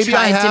They like maybe I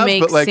tried have, to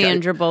make but like,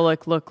 Sandra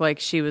Bullock look like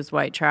she was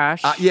white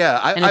trash.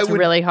 yeah, and it's would,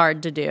 really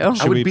hard to do. I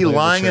Should we would be play the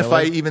lying if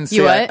I trailer? even You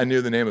say what? I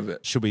knew the name of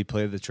it. Should we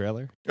play the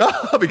trailer?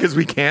 Because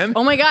we can.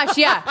 Oh my gosh,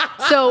 yeah.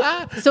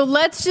 So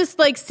let's just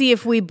like see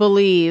if we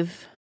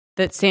believe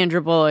that Sandra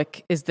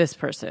Bullock is this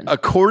person.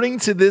 According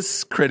to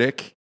this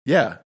critic,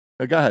 yeah.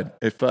 Go ahead.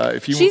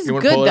 If you She's you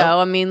want good to pull it up. though.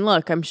 I mean,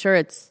 look, I'm sure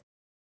it's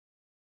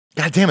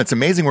God damn, it's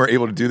amazing we're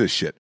able to do this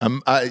shit.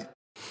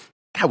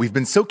 God, we've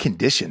been so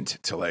conditioned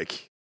to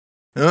like,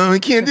 oh, we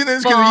can't do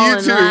this because Fall of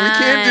in YouTube. We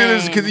can't do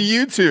this line. because of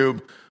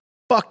YouTube.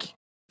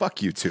 Fuck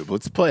YouTube.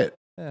 Let's play it.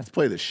 Let's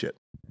play this shit.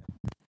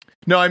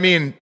 No, I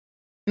mean,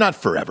 not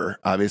forever,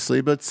 obviously,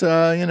 but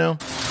you know,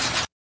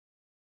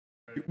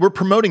 we're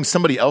promoting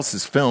somebody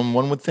else's film.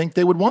 One would think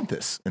they would want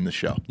this in the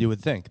show. You would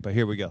think, but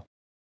here we go.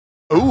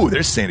 Ooh,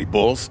 there's Sandy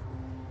Bulls.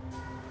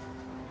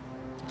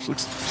 She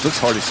looks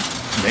hard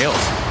as nails.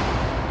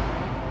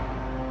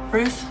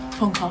 Ruth,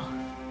 phone call.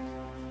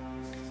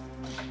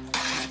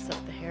 mess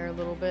up the hair a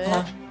little bit.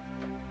 Hello?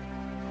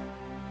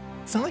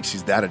 It's not like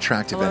she's that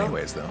attractive Hello?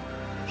 anyways, though.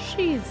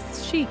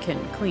 she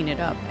can clean it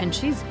up, and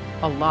she's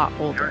a lot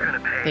older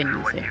than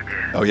you think.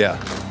 Oh yeah.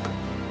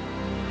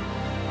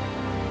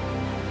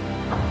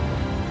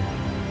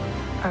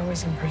 I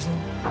was in prison.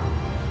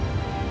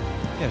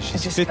 Yeah,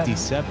 she's just got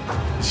 57.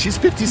 She's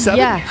 57.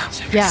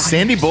 Yeah.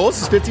 Sandy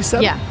Bulls is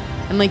 57. Yeah.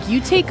 And like you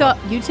take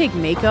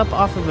makeup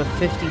off of a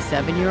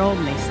 57-year-old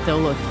and they still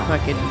look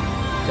fucking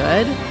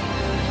good.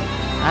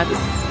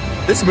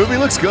 This movie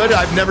looks good.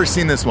 I've never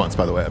seen this once,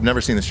 by the way. I've never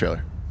seen this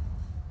trailer.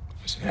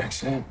 It's an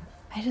accident.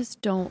 I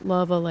just don't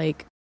love A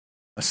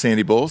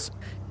Sandy Bulls.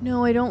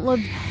 No, I don't love.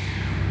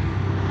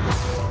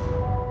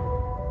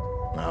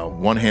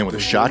 One hand with a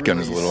shotgun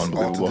is a little Alter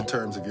unbelievable. the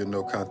terms of your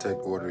no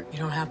contact order. You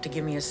don't have to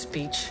give me a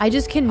speech. I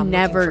just can I'm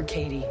never looking for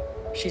Katie.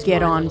 She's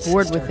get my on little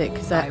board sister. with it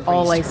because I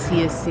all I raised her.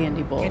 see is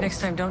Sandy Bulls. Okay,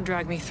 next time, don't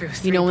drag me through.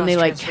 You know, when they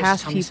like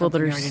cast Tell me people that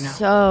something are you already know.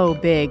 so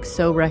big,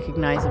 so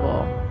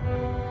recognizable.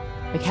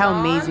 Like, how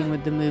amazing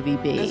would the movie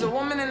be There's a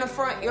woman in the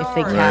front yard. if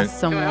they cast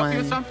someone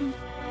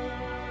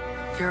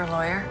You're a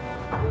lawyer?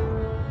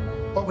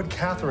 What would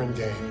Catherine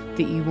gain?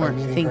 that you weren't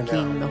meeting her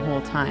thinking the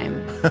whole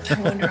time I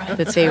wonder how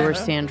that they were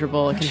Sandra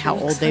Bullock and how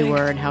old they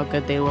were and how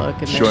good they look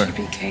and Sure. she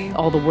became.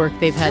 all the work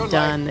they've had Your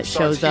done life that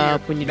shows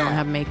starts up when you here, don't now,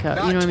 have makeup.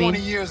 Not You know what I 20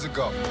 mean? years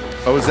ago.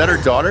 Oh, is that her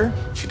daughter?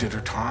 She did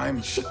her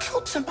time. She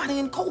killed somebody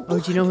in cold Oh,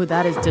 blood. do you know who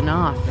that is?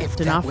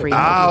 D'Onofrio.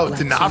 Oh,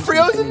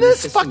 D'Onofrio's in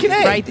this? Fucking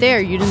A. Right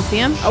there. You didn't see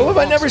him? How have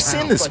I never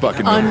seen this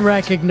fucking movie?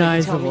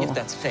 Unrecognizable.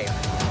 fair.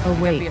 Oh,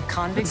 wait. Be a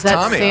convict? Is that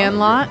Tommy.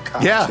 Sandlot?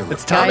 Yeah,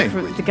 it's Tommy.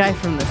 The guy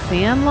from the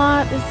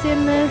Sandlot is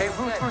in this.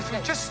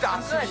 Just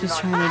stop. She's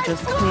trying to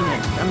just clean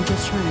it. I'm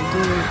just trying to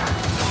do.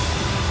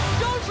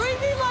 Don't treat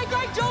me like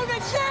I don't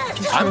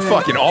exist! I'm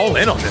fucking all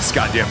in on this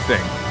goddamn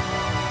thing.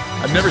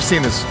 I've never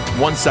seen this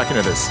 1 second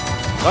of this.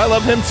 I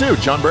love him too,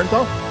 John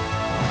Bernthal.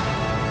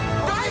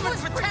 Don't even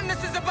pretend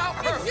this is about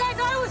her! Yes,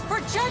 I was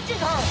protecting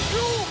her!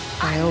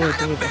 Viola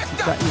Davis.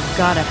 You've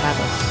got to have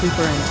a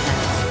super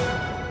intense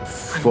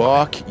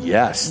Fuck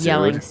yes, dude.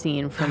 yelling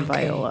scene from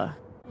Viola.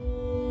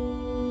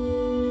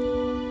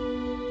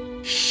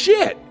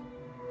 Shit.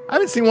 I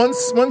haven't seen one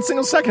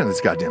single second of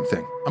this goddamn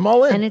thing. I'm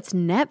all in. And it's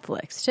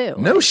Netflix, too.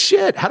 No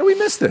shit. How do we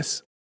miss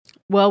this?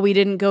 Well, we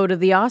didn't go to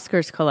the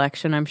Oscars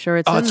collection. I'm sure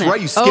it's Oh, in that's there.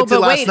 right. You skipped it but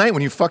last wait. night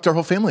when you fucked our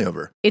whole family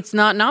over. It's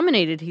not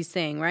nominated, he's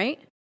saying, right?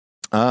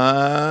 It's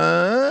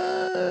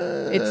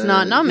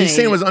not nominated. He's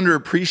saying it was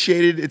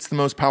underappreciated. It's the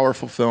most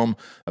powerful film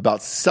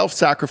about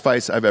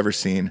self-sacrifice I've ever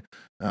seen,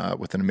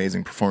 with an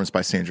amazing performance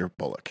by Sandra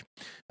Bullock.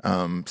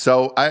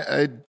 So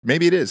I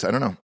maybe it is. I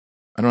don't know.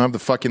 I don't have the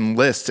fucking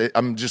list.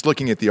 I'm just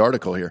looking at the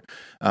article here.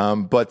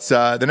 But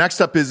the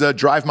next up is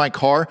Drive My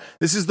Car.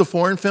 This is the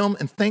foreign film,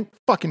 and thank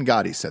fucking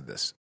God he said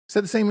this. He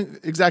said the same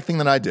exact thing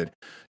that I did.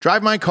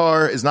 Drive My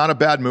Car is not a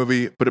bad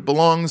movie, but it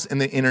belongs in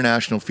the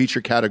international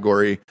feature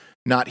category,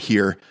 not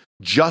here,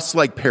 just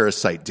like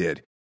Parasite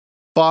did.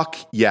 Fuck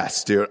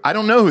yes, dude. I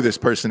don't know who this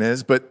person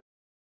is, but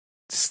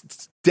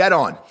it's dead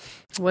on.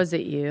 Was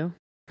it you?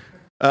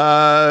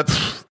 I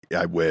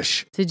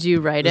wish. Did you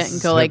write it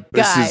and go like,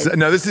 This guys?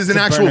 is an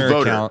a actual burner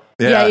voter. account.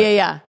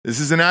 Yeah. This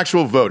is an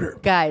actual voter.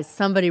 Guys,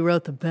 somebody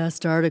wrote the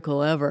best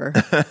article ever.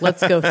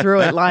 Let's go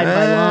through it line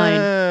by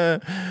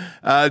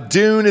line.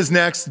 Dune is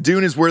next.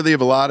 Dune is worthy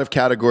of a lot of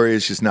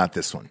categories, just not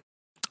this one.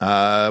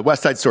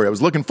 West Side Story. I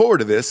was looking forward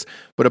to this,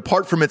 but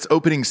apart from its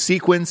opening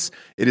sequence,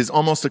 it is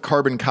almost a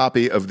carbon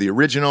copy of the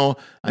original.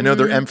 I know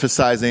they're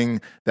emphasizing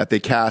that they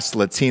cast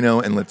Latino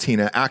and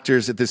Latina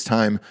actors at this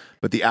time,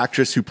 but the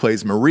actress who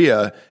plays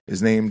Maria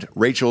is named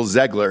Rachel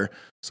Zegler,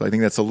 so I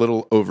think that's a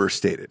little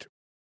overstated.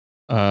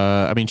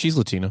 I mean, she's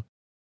Latino.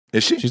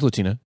 Is she? She's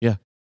Latina. Yeah.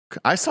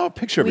 I saw a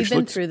picture of her. We've She been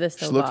looked- through this,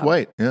 though, She looked Bob.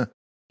 white. Yeah.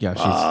 Yeah.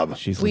 Bob.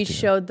 She's We Latina.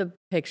 showed the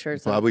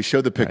pictures. Well, we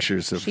showed the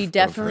pictures of She of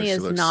definitely her. She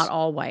is looks- not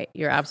all white.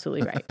 You're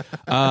absolutely right.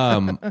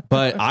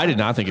 But I did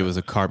not think it was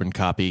a carbon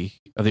copy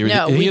of the No,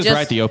 original. we He is just-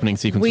 right. The opening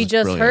sequence We was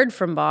just brilliant. heard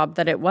from Bob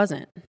that it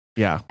wasn't.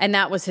 Yeah. And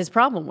that was his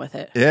problem with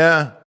it.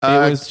 Yeah.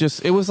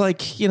 It was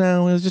like, it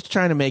was just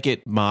trying to make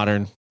it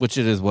modern, which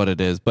it is what it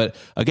is. But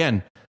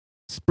again,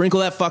 sprinkle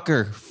that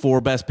fucker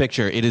for Best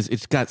Picture.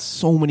 It's got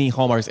so many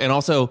hallmarks. And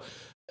also,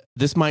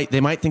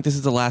 they might think this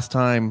is the last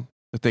time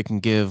that they can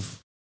give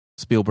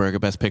Spielberg a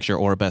Best Picture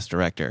or a Best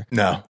Director.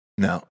 No.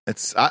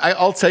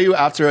 I'll tell you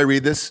after I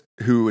read this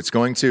who it's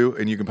going to,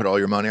 and you can put all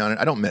your money on it.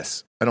 I don't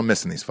miss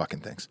in these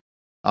fucking things.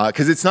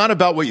 Because it's not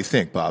about what you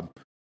think, Bob.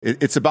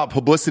 It's about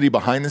publicity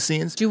behind the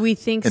scenes. Do we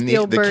think And the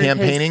Spielberg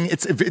campaigning,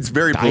 it's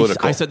very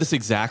political. I said this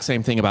exact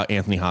same thing about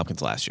Anthony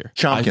Hopkins last year.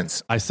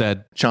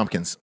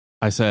 Chompkins.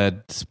 I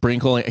said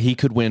sprinkle. He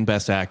could win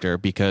Best Actor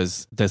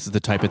because this is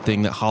the type of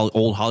thing that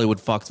old Hollywood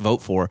fucks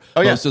vote for.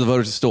 Oh, yeah. Most of the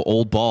voters are still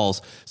old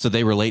balls, so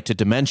they relate to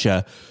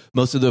dementia.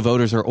 Most of the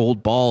voters are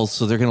old balls,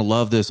 so they're going to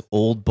love this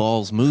old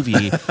balls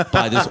movie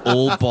by this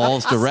old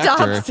balls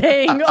director. Stop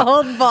saying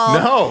old balls.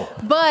 No.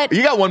 But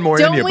You got one more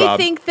in don't you, we Bob.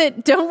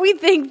 don't we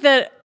think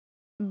that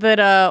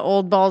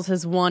Old Balls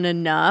has won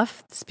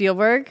enough,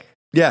 Spielberg?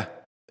 Yeah.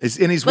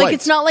 And he's Like, white.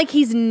 it's not like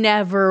he's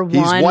never won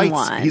He's white.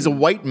 one. He's a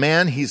white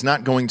man. He's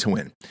not going to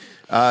win.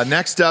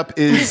 Next up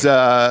is,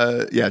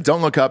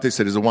 Don't Look Up. They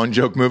said is a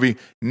one-joke movie.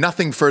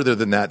 Nothing further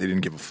than that. They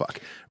didn't give a fuck.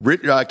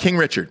 King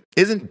Richard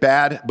isn't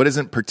bad, but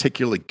isn't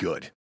particularly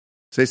good.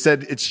 So they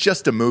said it's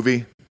just a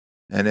movie,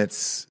 and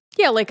it's...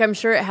 Yeah, like I'm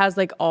sure it has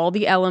like all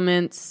the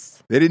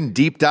elements. They didn't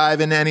deep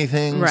dive into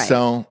anything, Right.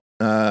 so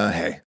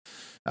hey.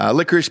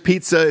 Licorice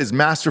Pizza is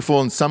masterful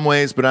in some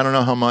ways, but I don't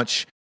know how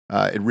much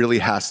it really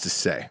has to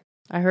say.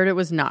 I heard it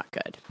was not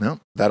good.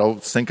 No,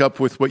 that'll sync up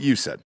with what you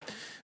said.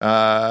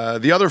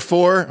 The other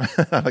four,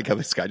 I like how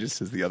this guy just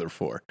says the other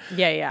four.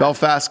 Yeah.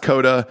 Belfast,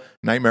 Coda,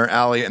 Nightmare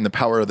Alley, and The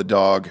Power of the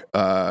Dog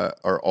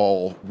are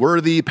all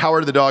worthy. Power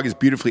of the Dog is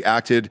beautifully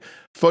acted,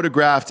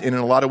 photographed, and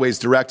in a lot of ways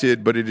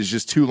directed, but it is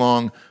just too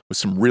long with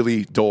some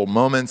really dull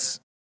moments.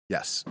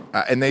 Yes.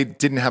 And they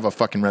didn't have a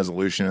fucking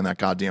resolution in that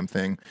goddamn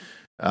thing.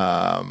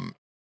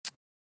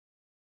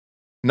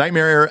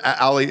 Nightmare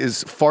Alley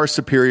is far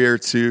superior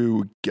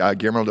to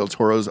Guillermo del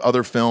Toro's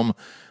other film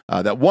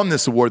that won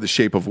this award, The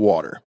Shape of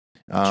Water.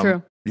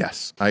 True.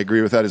 Yes, I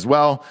agree with that as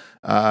well.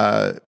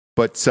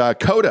 But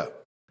Coda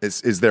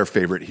is their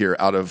favorite here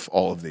out of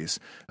all of these.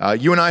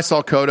 You and I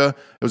saw Coda.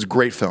 It was a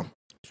great film.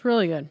 It's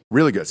really good.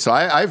 Really good. So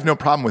I have no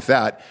problem with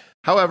that.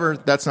 However,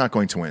 that's not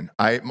going to win.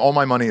 All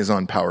my money is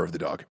on Power of the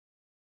Dog.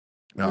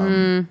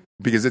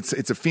 Because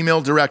it's a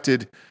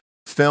female-directed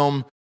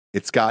film.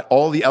 It's got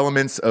all the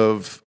elements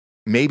of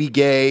maybe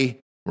gay.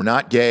 We're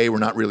not gay. We're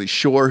not really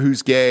sure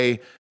who's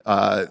gay.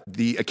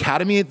 The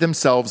Academy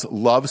themselves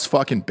loves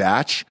fucking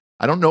Batch.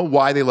 I don't know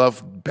why they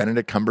love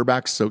Benedict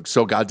Cumberbatch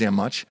so goddamn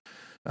much,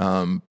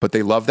 but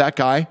they love that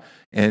guy.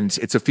 And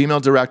it's a female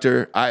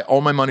director.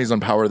 All my money's on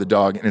Power of the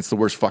Dog, and it's the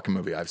worst fucking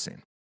movie I've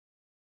seen.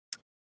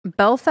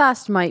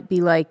 Belfast might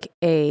be like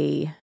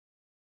a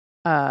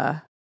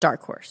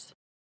dark horse.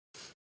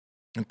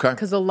 Okay.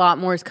 Because a lot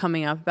more is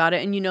coming up about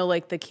it. And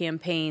like the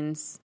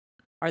campaigns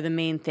are the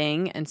main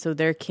thing. And so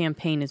their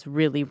campaign is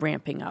really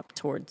ramping up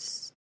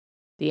towards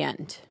the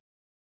end.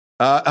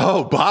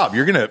 Bob,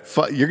 you're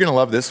gonna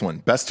love this one.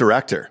 Best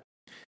director.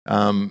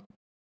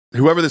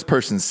 Whoever this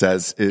person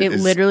says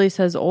is literally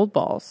says Old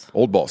Balls.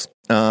 Old Balls.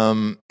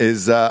 I'm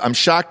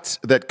shocked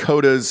that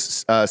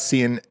Coda's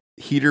Cian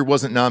Heater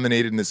wasn't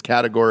nominated in this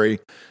category,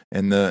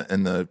 and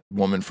the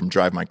woman from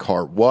Drive My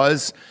Car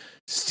was.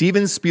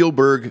 Steven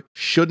Spielberg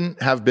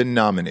shouldn't have been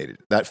nominated.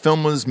 That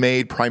film was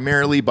made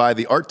primarily by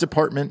the art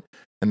department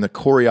and the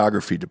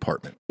choreography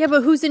department. Yeah,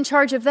 but who's in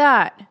charge of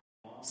that?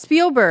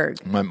 Spielberg.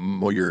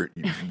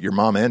 Your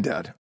mom and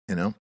dad,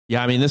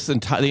 Yeah, I mean,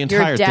 the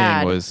entire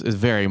thing is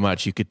very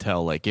much, you could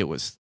tell, like, it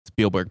was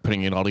Spielberg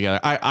putting it all together.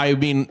 I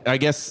mean, I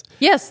guess...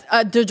 Yes,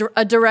 a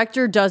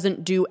director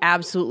doesn't do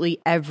absolutely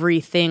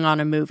everything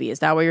on a movie. Is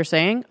that what you're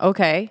saying?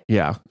 Okay.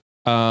 Yeah.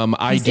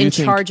 He's in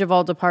charge of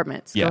all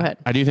departments. Yeah, go ahead.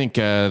 I do think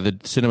the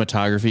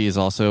cinematography is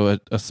also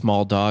a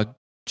small dog.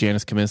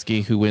 Janusz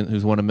Kaminski,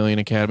 who's won 1 million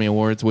Academy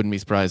Awards, wouldn't be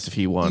surprised if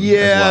he won.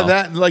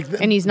 Yeah, as well.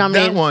 And he's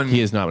nominated. That one,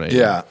 he is nominated.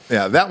 Yeah,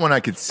 that one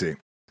I could see.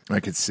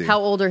 How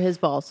old are his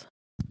balls?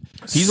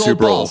 He's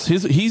super old balls.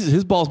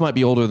 His balls might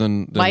be older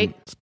than white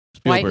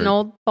and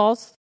old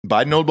balls.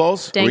 Biden old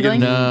balls? Dangling?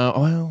 No,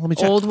 well, let me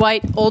check.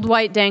 Old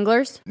white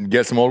danglers.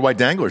 Get some old white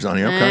danglers on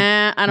here.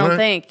 Okay, I don't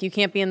think you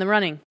can't be in the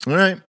running. All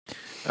right.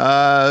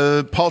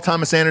 Paul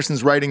Thomas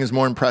Anderson's writing is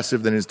more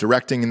impressive than his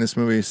directing in this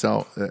movie,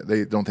 so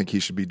they don't think he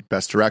should be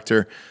best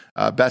director.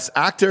 Best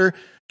actor,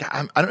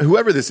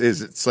 whoever this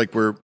is, it's like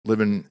we're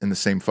living in the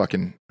same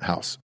fucking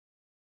house.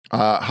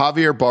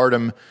 Javier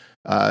Bardem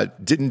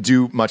didn't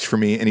do much for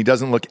me, and he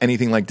doesn't look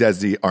anything like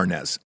Desi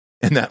Arnaz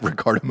in that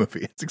Ricardo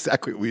movie. It's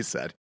exactly what we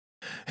said.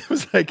 It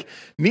was like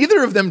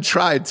neither of them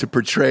tried to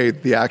portray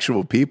the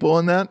actual people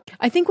in that.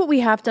 I think what we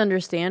have to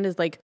understand is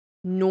like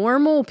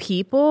normal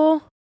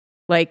people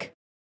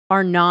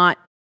are not,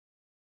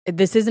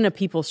 this isn't a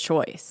people's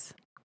choice.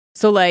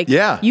 So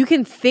you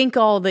can think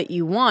all that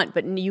you want,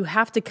 but you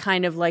have to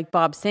kind of, like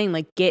Bob's saying,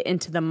 like get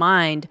into the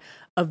mind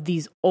of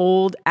these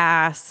old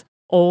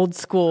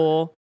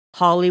school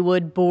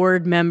Hollywood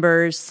board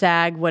members,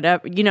 SAG,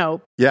 whatever,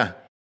 Yeah.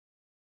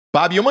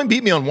 Bob, you only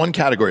beat me on one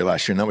category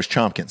last year, and that was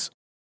Chompkins.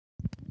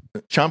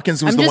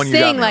 Chompkins was the one you got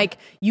me on. I'm just saying, like,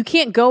 you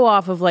can't go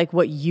off of, like,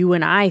 what you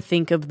and I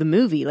think of the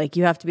movie. Like,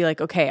 you have to be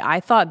like, okay, I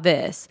thought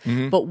this,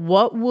 but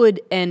what would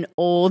an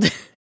old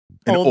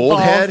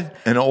head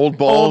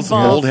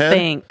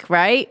think,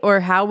 right?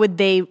 Or how would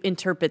they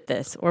interpret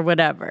this or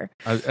whatever?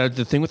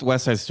 The thing with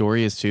West Side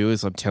Story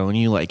is I'm telling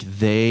you, like,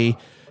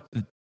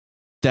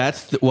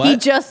 what? He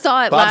just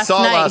saw it last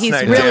night. He's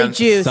really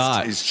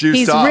juiced.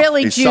 He's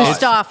really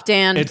juiced off,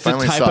 Dan. It's the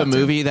type of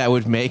movie that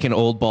would make an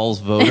old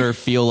balls voter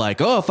feel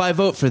like, oh, if I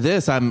vote for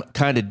this, I'm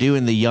kind of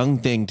doing the young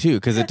thing too,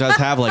 because it does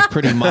have like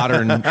pretty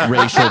modern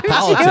racial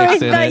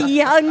politics in it.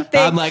 Young thing.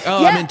 I'm like,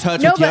 I'm in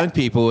touch with young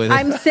people with it.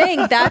 I'm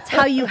saying that's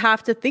how you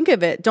have to think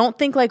of it. Don't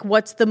think like,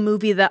 what's the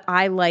movie that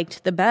I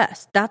liked the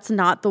best? That's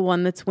not the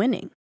one that's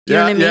winning. You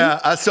know what I mean?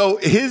 Yeah. So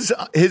his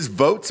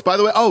votes, by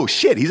the way, oh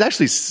shit, he's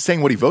actually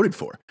saying what he voted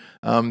for.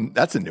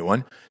 That's a new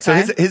one. So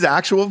his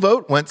actual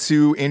vote went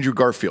to Andrew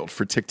Garfield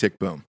for Tick, Tick,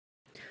 Boom.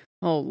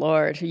 Oh,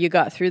 Lord. You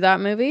got through that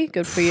movie?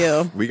 Good for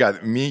you.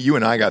 You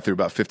and I got through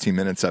about 15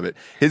 minutes of it.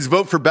 His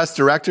vote for best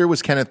director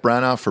was Kenneth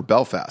Branagh for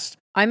Belfast.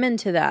 I'm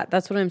into that.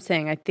 That's what I'm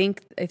saying. I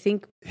think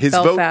his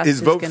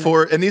Belfast vote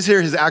for, and these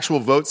are his actual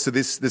votes, so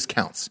this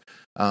counts.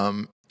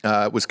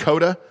 Was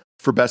Coda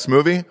for best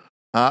movie.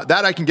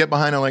 That I can get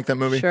behind. I like that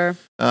movie. Sure.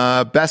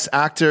 Best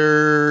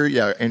actor,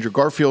 Andrew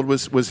Garfield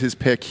was his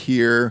pick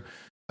here.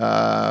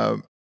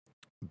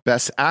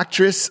 Best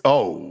actress,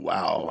 oh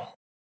wow,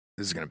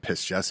 this is gonna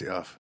piss Jesse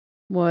off.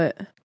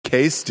 What?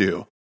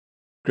 K-Stew,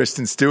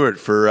 Kristen Stewart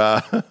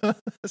for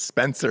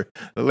Spencer,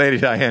 the Lady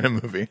Diana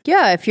movie.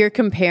 Yeah, if you're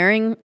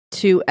comparing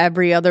to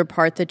every other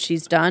part that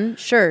she's done,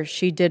 sure,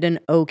 she did an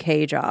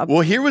okay job.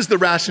 Well, here was the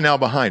rationale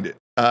behind it.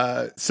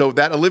 So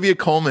that Olivia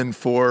Colman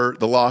for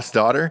The Lost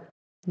Daughter,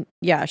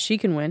 yeah, she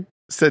can win.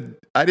 said,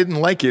 I didn't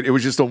like it. It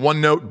was just a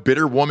one-note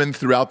bitter woman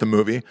throughout the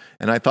movie,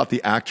 and I thought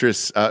the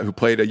actress who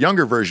played a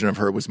younger version of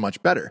her was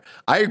much better.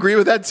 I agree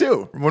with that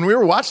too. When we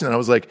were watching it, I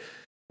was like,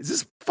 is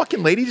this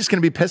fucking lady just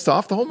going to be pissed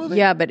off the whole movie?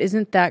 Yeah, but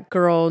isn't that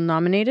girl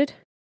nominated?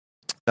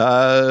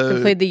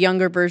 Who played the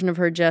younger version of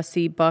her,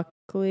 Jessie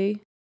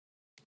Buckley?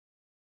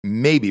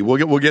 Maybe.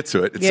 We'll get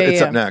to it.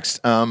 It's up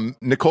next.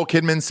 Nicole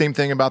Kidman, same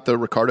thing about the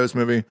Ricardos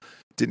movie.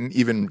 Didn't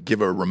even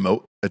give a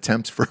remote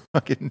attempt for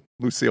fucking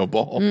Lucille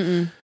Ball.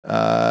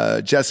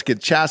 Jessica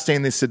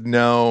Chastain, they said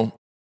no.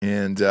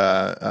 And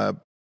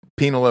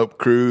Penelope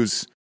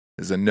Cruz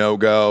is a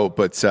no-go.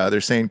 But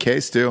they're saying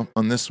K-Stew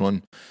on this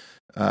one.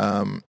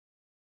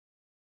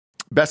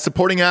 Best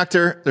supporting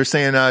actor, they're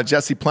saying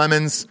Jesse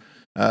Plemons.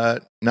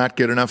 Not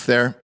good enough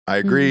there. I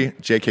agree.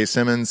 J.K.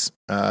 Simmons,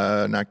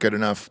 not good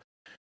enough.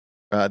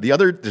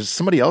 There's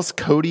somebody else,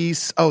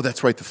 Cody's. Oh,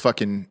 that's right. The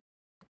fucking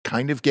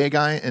kind of gay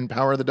guy in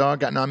Power of the Dog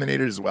got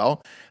nominated as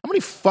well. How many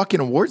fucking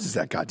awards is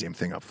that goddamn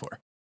thing up for?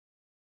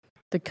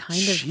 The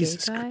kind of gay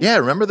guy? Yeah,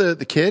 remember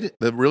the kid?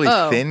 The really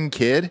thin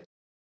kid?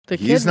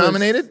 He's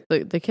nominated?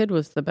 The kid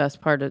was the best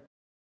part of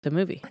the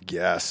movie. I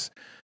guess.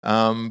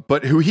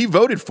 But who he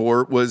voted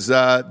for was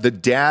the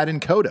dad in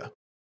Coda.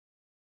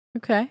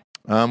 Okay.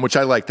 Which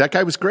I liked. That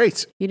guy was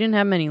great. He didn't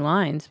have many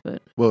lines,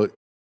 but... Well,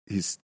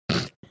 he's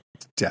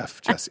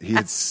deaf, Jesse. He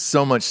had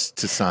so much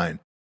to sign.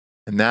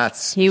 And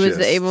that's He was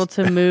able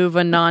to move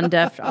a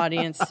non-deaf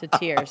audience to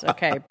tears.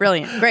 Okay,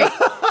 brilliant. Great.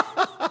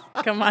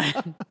 Come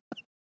on.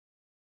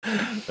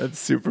 That's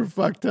super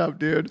fucked up,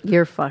 dude.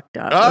 You're fucked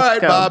up. All Let's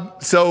right, go.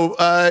 Bob.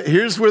 So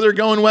here's where they're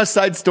going West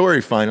Side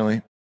Story,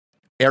 finally.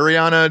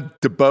 Ariana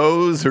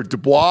DeBose or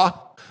Dubois,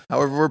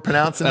 however we're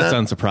pronouncing that.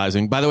 That's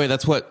unsurprising. By the way,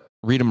 that's what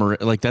Rita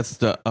Moreno, like that's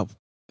the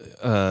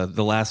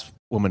last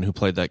woman who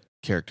played that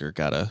character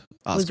got a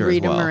Oscar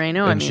Rita as well.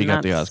 Moreno? And I mean, she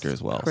got the that's Oscar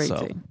as well. crazy.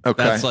 So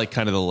Okay. that's like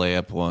kind of the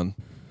layup one.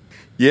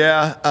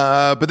 Yeah,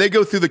 but they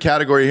go through the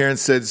category here and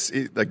says,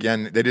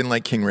 again, they didn't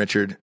like King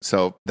Richard,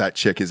 so that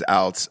chick is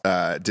out.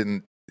 He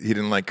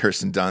didn't like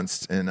Kirsten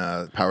Dunst in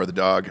Power of the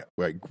Dog.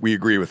 We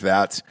agree with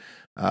that.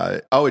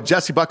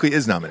 Jessie Buckley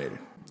is nominated.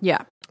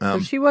 Yeah. So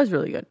she was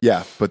really good.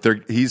 Yeah, but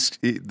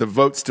the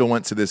vote still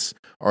went to this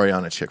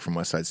Ariana chick from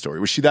West Side Story.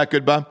 Was she that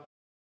good, Bob?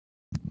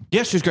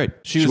 Yeah, she was great.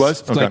 She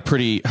was? Okay. like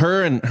pretty.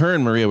 Her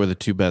and Maria were the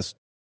two best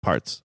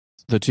parts.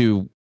 The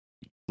two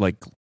like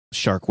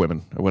shark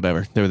women or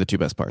whatever. They were the two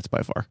best parts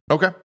by far.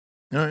 Okay.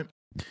 All right.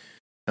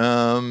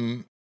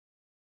 And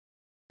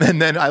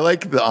then I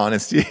like the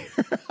honesty.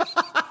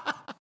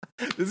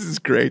 This is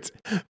great.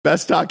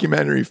 Best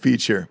documentary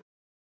feature.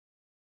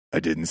 I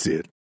didn't see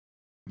it.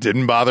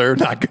 Didn't bother.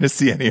 Not going to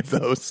see any of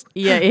those.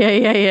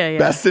 Yeah.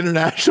 Best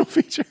international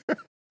feature.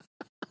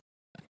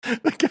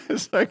 The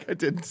guy's like, I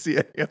didn't see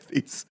any of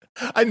these.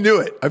 I knew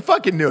it. I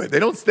fucking knew it. They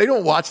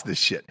don't watch this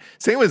shit.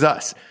 Same as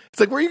us. It's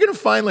like, where are you going to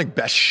find like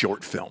best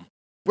short film?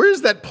 Where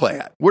does that play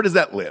at? Where does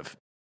that live?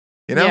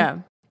 You know?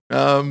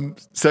 Yeah.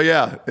 So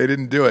yeah, they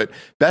didn't do it.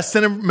 Best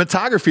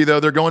cinematography though,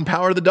 they're going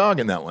Power of the Dog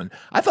in that one.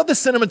 I thought the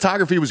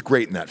cinematography was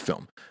great in that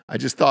film. I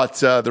just thought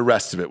the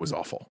rest of it was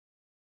awful.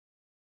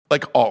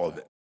 Like all of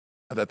it.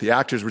 I thought the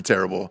actors were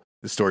terrible.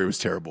 The story was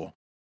terrible.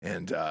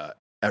 And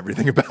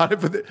everything about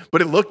it.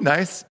 But it looked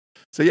nice.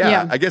 So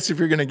yeah, I guess if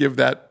you're going to give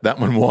that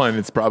one,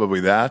 it's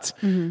probably that.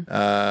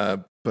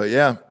 Mm-hmm. But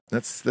yeah,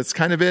 that's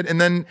kind of it.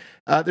 And then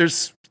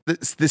there's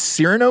this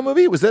Cyrano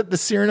movie. Was that the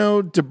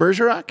Cyrano de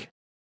Bergerac?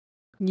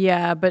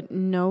 Yeah, but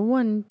no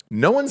one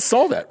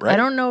saw that, right? I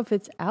don't know if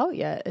it's out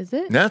yet, is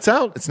it? No, it's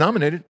out. It's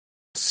nominated.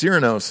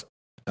 Cyrano's.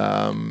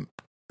 And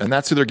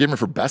that's who they're giving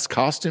for best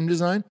costume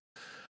design.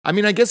 I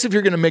mean, I guess if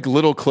you're going to make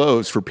little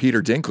clothes for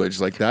Peter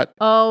Dinklage like that.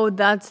 Oh,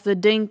 that's the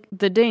dink.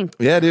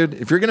 Yeah, dude.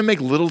 If you're going to make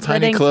little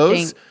tiny dink,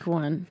 clothes,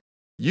 one.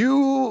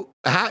 You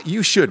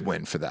should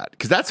win for that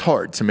because that's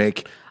hard to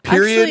make. I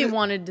actually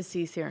wanted to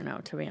see Cyrano,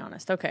 to be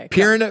honest. Okay.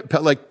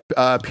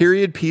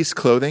 Period piece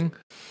clothing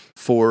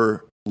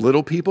for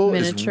little people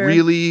Miniature. is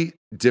really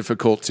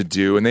difficult to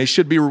do, and they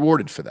should be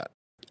rewarded for that.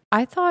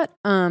 I thought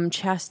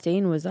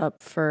Chastain was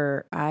up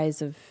for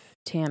Eyes of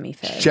Tammy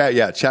Faye.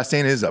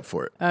 Chastain is up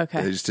for it.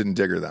 Okay. They just didn't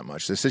dig her that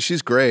much. They said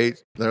she's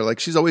great. They're like,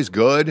 she's always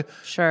good.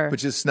 Sure. But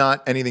just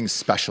not anything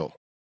special.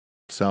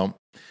 So,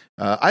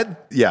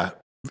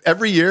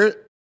 every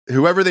year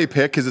whoever they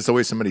pick, because it's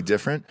always somebody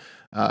different.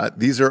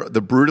 These are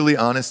the brutally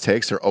honest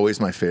takes are always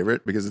my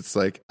favorite because it's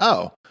like,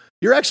 oh,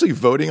 you're actually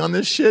voting on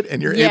this shit,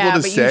 and you're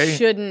able to say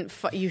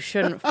you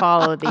shouldn't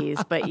follow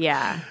these. But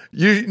yeah,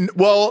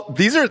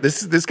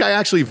 this guy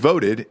actually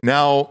voted.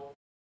 Now,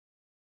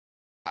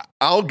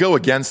 I'll go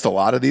against a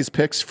lot of these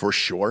picks for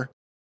sure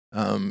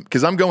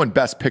because I'm going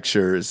best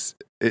pictures,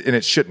 and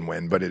it shouldn't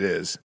win, but it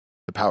is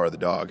The Power of the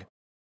Dog.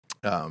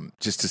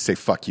 Just to say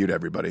fuck you to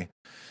everybody.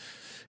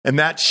 And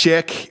that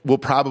chick will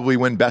probably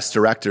win Best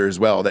Director as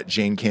well, that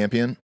Jane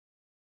Campion.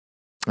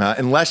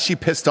 Unless she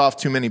pissed off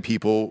too many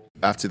people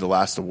after the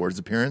last awards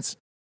appearance,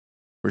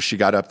 where she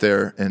got up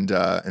there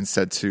and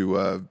said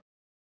to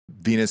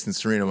Venus and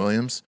Serena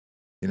Williams,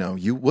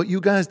 what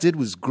you guys did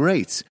was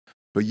great,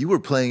 but you were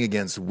playing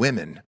against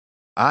women.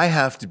 I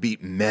have to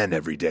beat men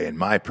every day in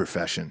my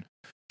profession.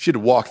 She had to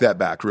walk that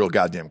back real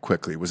goddamn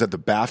quickly. Was that the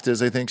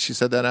BAFTAs, I think she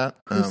said that at?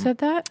 Who said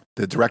that?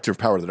 The director of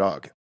Power of the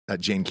Dog, that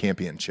Jane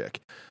Campion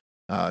chick.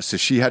 So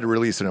she had to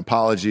release an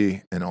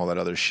apology and all that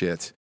other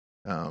shit.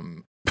 I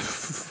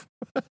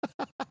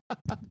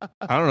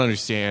don't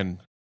understand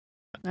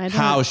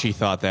how she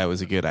thought that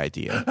was a good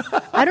idea.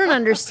 I don't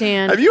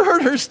understand. Have you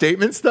heard her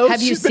statements, though?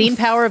 Have you seen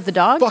Power of the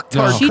Dog?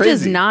 She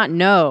does not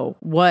know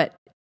what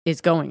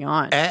is going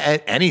on.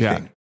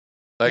 Anything.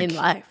 In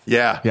life.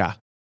 Yeah.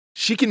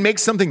 She can make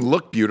something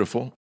look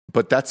beautiful,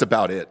 but that's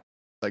about it.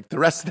 Like, the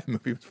rest of the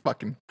movie was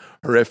fucking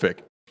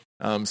horrific.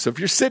 So if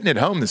you're sitting at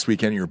home this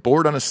weekend and you're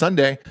bored on a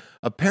Sunday,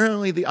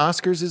 apparently the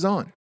Oscars is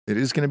on. It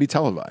is going to be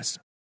televised.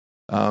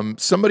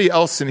 Somebody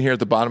else in here at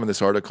the bottom of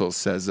this article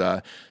says,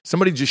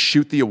 somebody just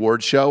shoot the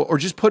award show or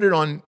just put it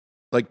on,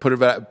 like put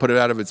it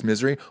out of its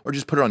misery, or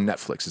just put it on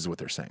Netflix is what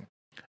they're saying.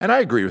 And I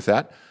agree with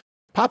that.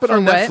 Pop it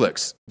on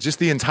Netflix, just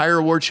the entire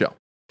award show.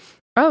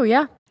 Oh,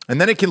 yeah. And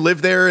then it can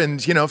live there.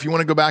 And, if you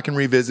want to go back and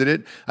revisit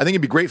it, I think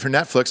it'd be great for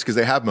Netflix because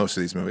they have most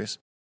of these movies.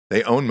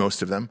 They own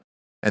most of them.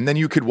 And then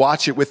you could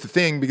watch it with the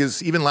thing,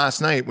 because even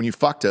last night when you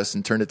fucked us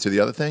and turned it to the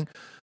other thing,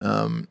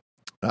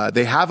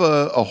 they have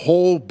a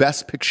whole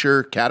Best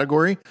Picture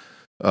category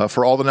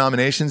for all the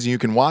nominations, and you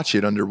can watch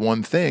it under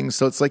one thing.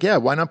 So it's like, yeah,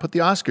 why not put the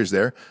Oscars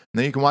there? And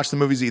then you can watch the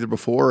movies either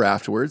before or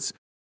afterwards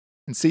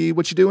and see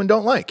what you do and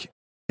don't like,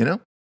 Yeah.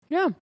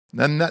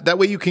 Then that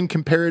way you can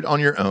compare it on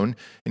your own,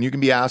 and you can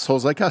be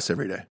assholes like us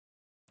every day,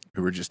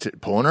 who were just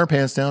pulling our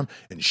pants down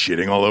and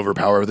shitting all over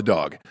Power of the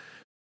Dog.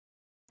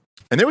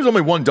 And there was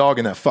only one dog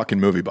in that fucking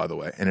movie, by the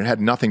way, and it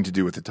had nothing to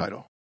do with the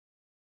title.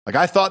 Like,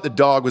 I thought the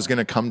dog was going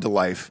to come to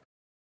life,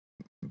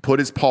 put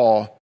his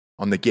paw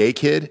on the gay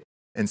kid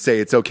and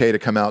say it's okay to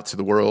come out to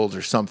the world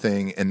or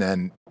something, and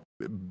then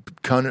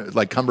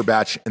like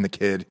Cumberbatch and the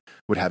kid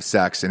would have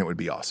sex, and it would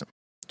be awesome.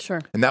 Sure.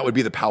 And that would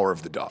be the power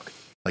of the dog.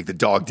 Like, the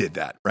dog did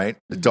that, right?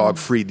 The dog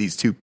freed these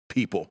two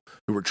people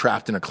who were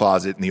trapped in a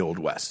closet in the Old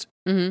West.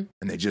 Mm-hmm.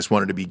 And they just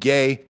wanted to be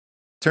gay.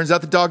 Turns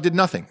out the dog did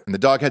nothing, and the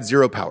dog had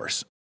zero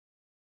powers. It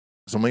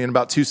was only in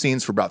about 2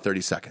 scenes for about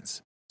 30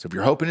 seconds. So if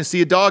you're hoping to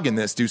see a dog in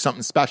this do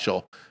something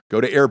special, go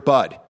to Air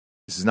Bud.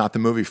 This is not the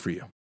movie for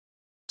you.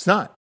 It's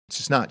not. It's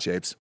just not,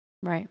 Japes.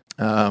 Right.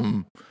 But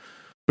I'm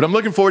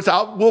looking forward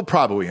to. We'll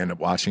probably end up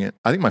watching it.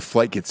 I think my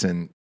flight gets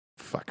in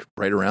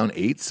right around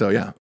 8. So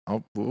yeah,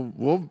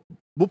 we'll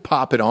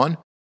pop it on.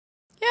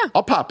 Yeah.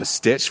 I'll pop a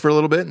Stitch for a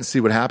little bit and see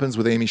what happens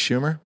with Amy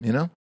Schumer.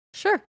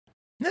 Sure.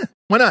 Yeah.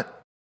 Why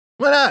not?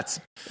 Why not?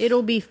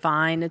 It'll be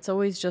fine. It's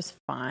always just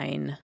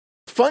fine.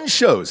 Fun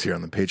shows here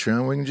on the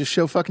Patreon. We can just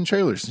show fucking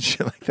trailers and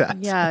shit like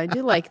that. Yeah, I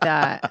do like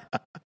that.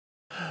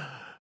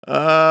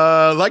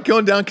 Like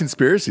going down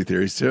conspiracy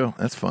theories too.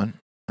 That's fun.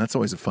 That's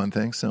always a fun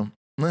thing. So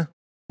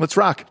let's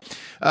rock.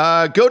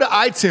 Go to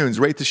iTunes,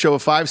 rate the show a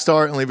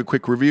 5-star, and leave a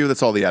quick review.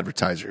 That's all the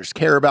advertisers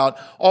care about.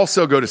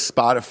 Also go to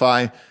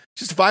Spotify.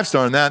 Just a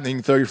 5-star on that, and then you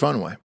can throw your phone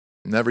away.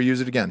 Never use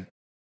it again.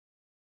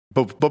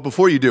 But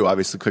before you do,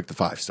 obviously click the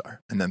 5-star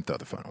and then throw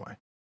the phone away.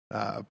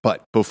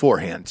 But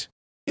beforehand,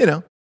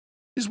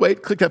 just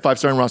wait, click that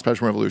 5-star in Ross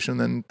Passion Revolution,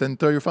 then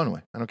throw your phone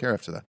away. I don't care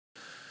after that.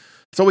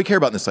 That's all we care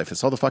about in this life.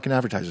 That's all the fucking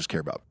advertisers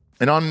care about.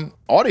 And on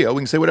audio, we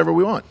can say whatever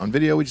we want. On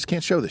video, we just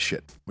can't show this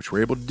shit, which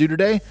we're able to do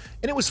today.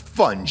 And it was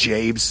fun,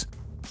 Jabes.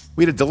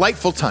 We had a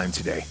delightful time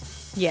today.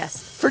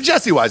 Yes. For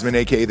Jesse Wiseman,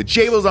 a.k.a. the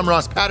Jables, I'm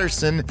Ross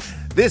Patterson.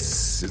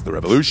 This is The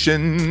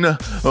Revolution.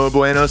 Oh,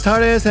 buenos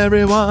tardes,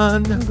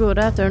 everyone. Good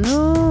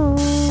afternoon.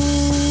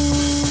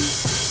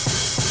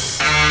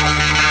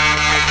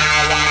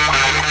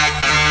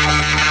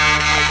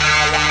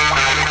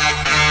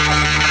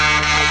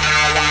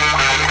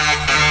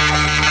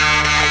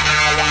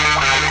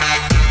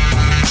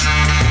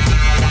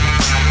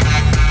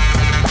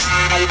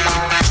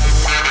 Bye.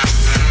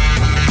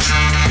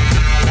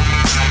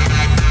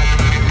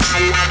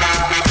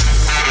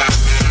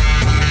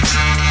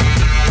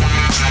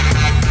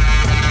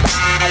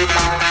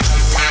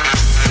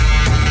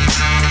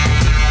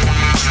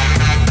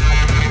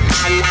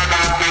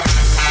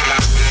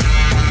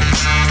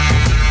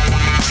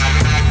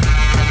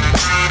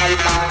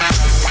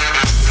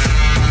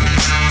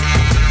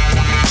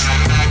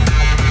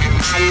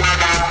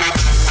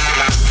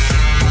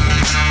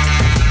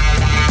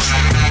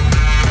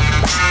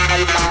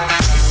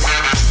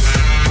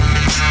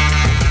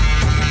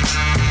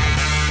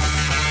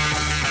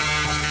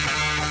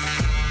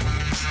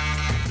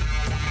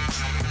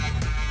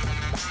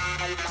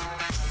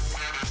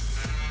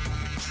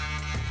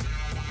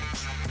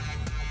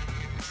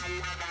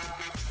 Bye.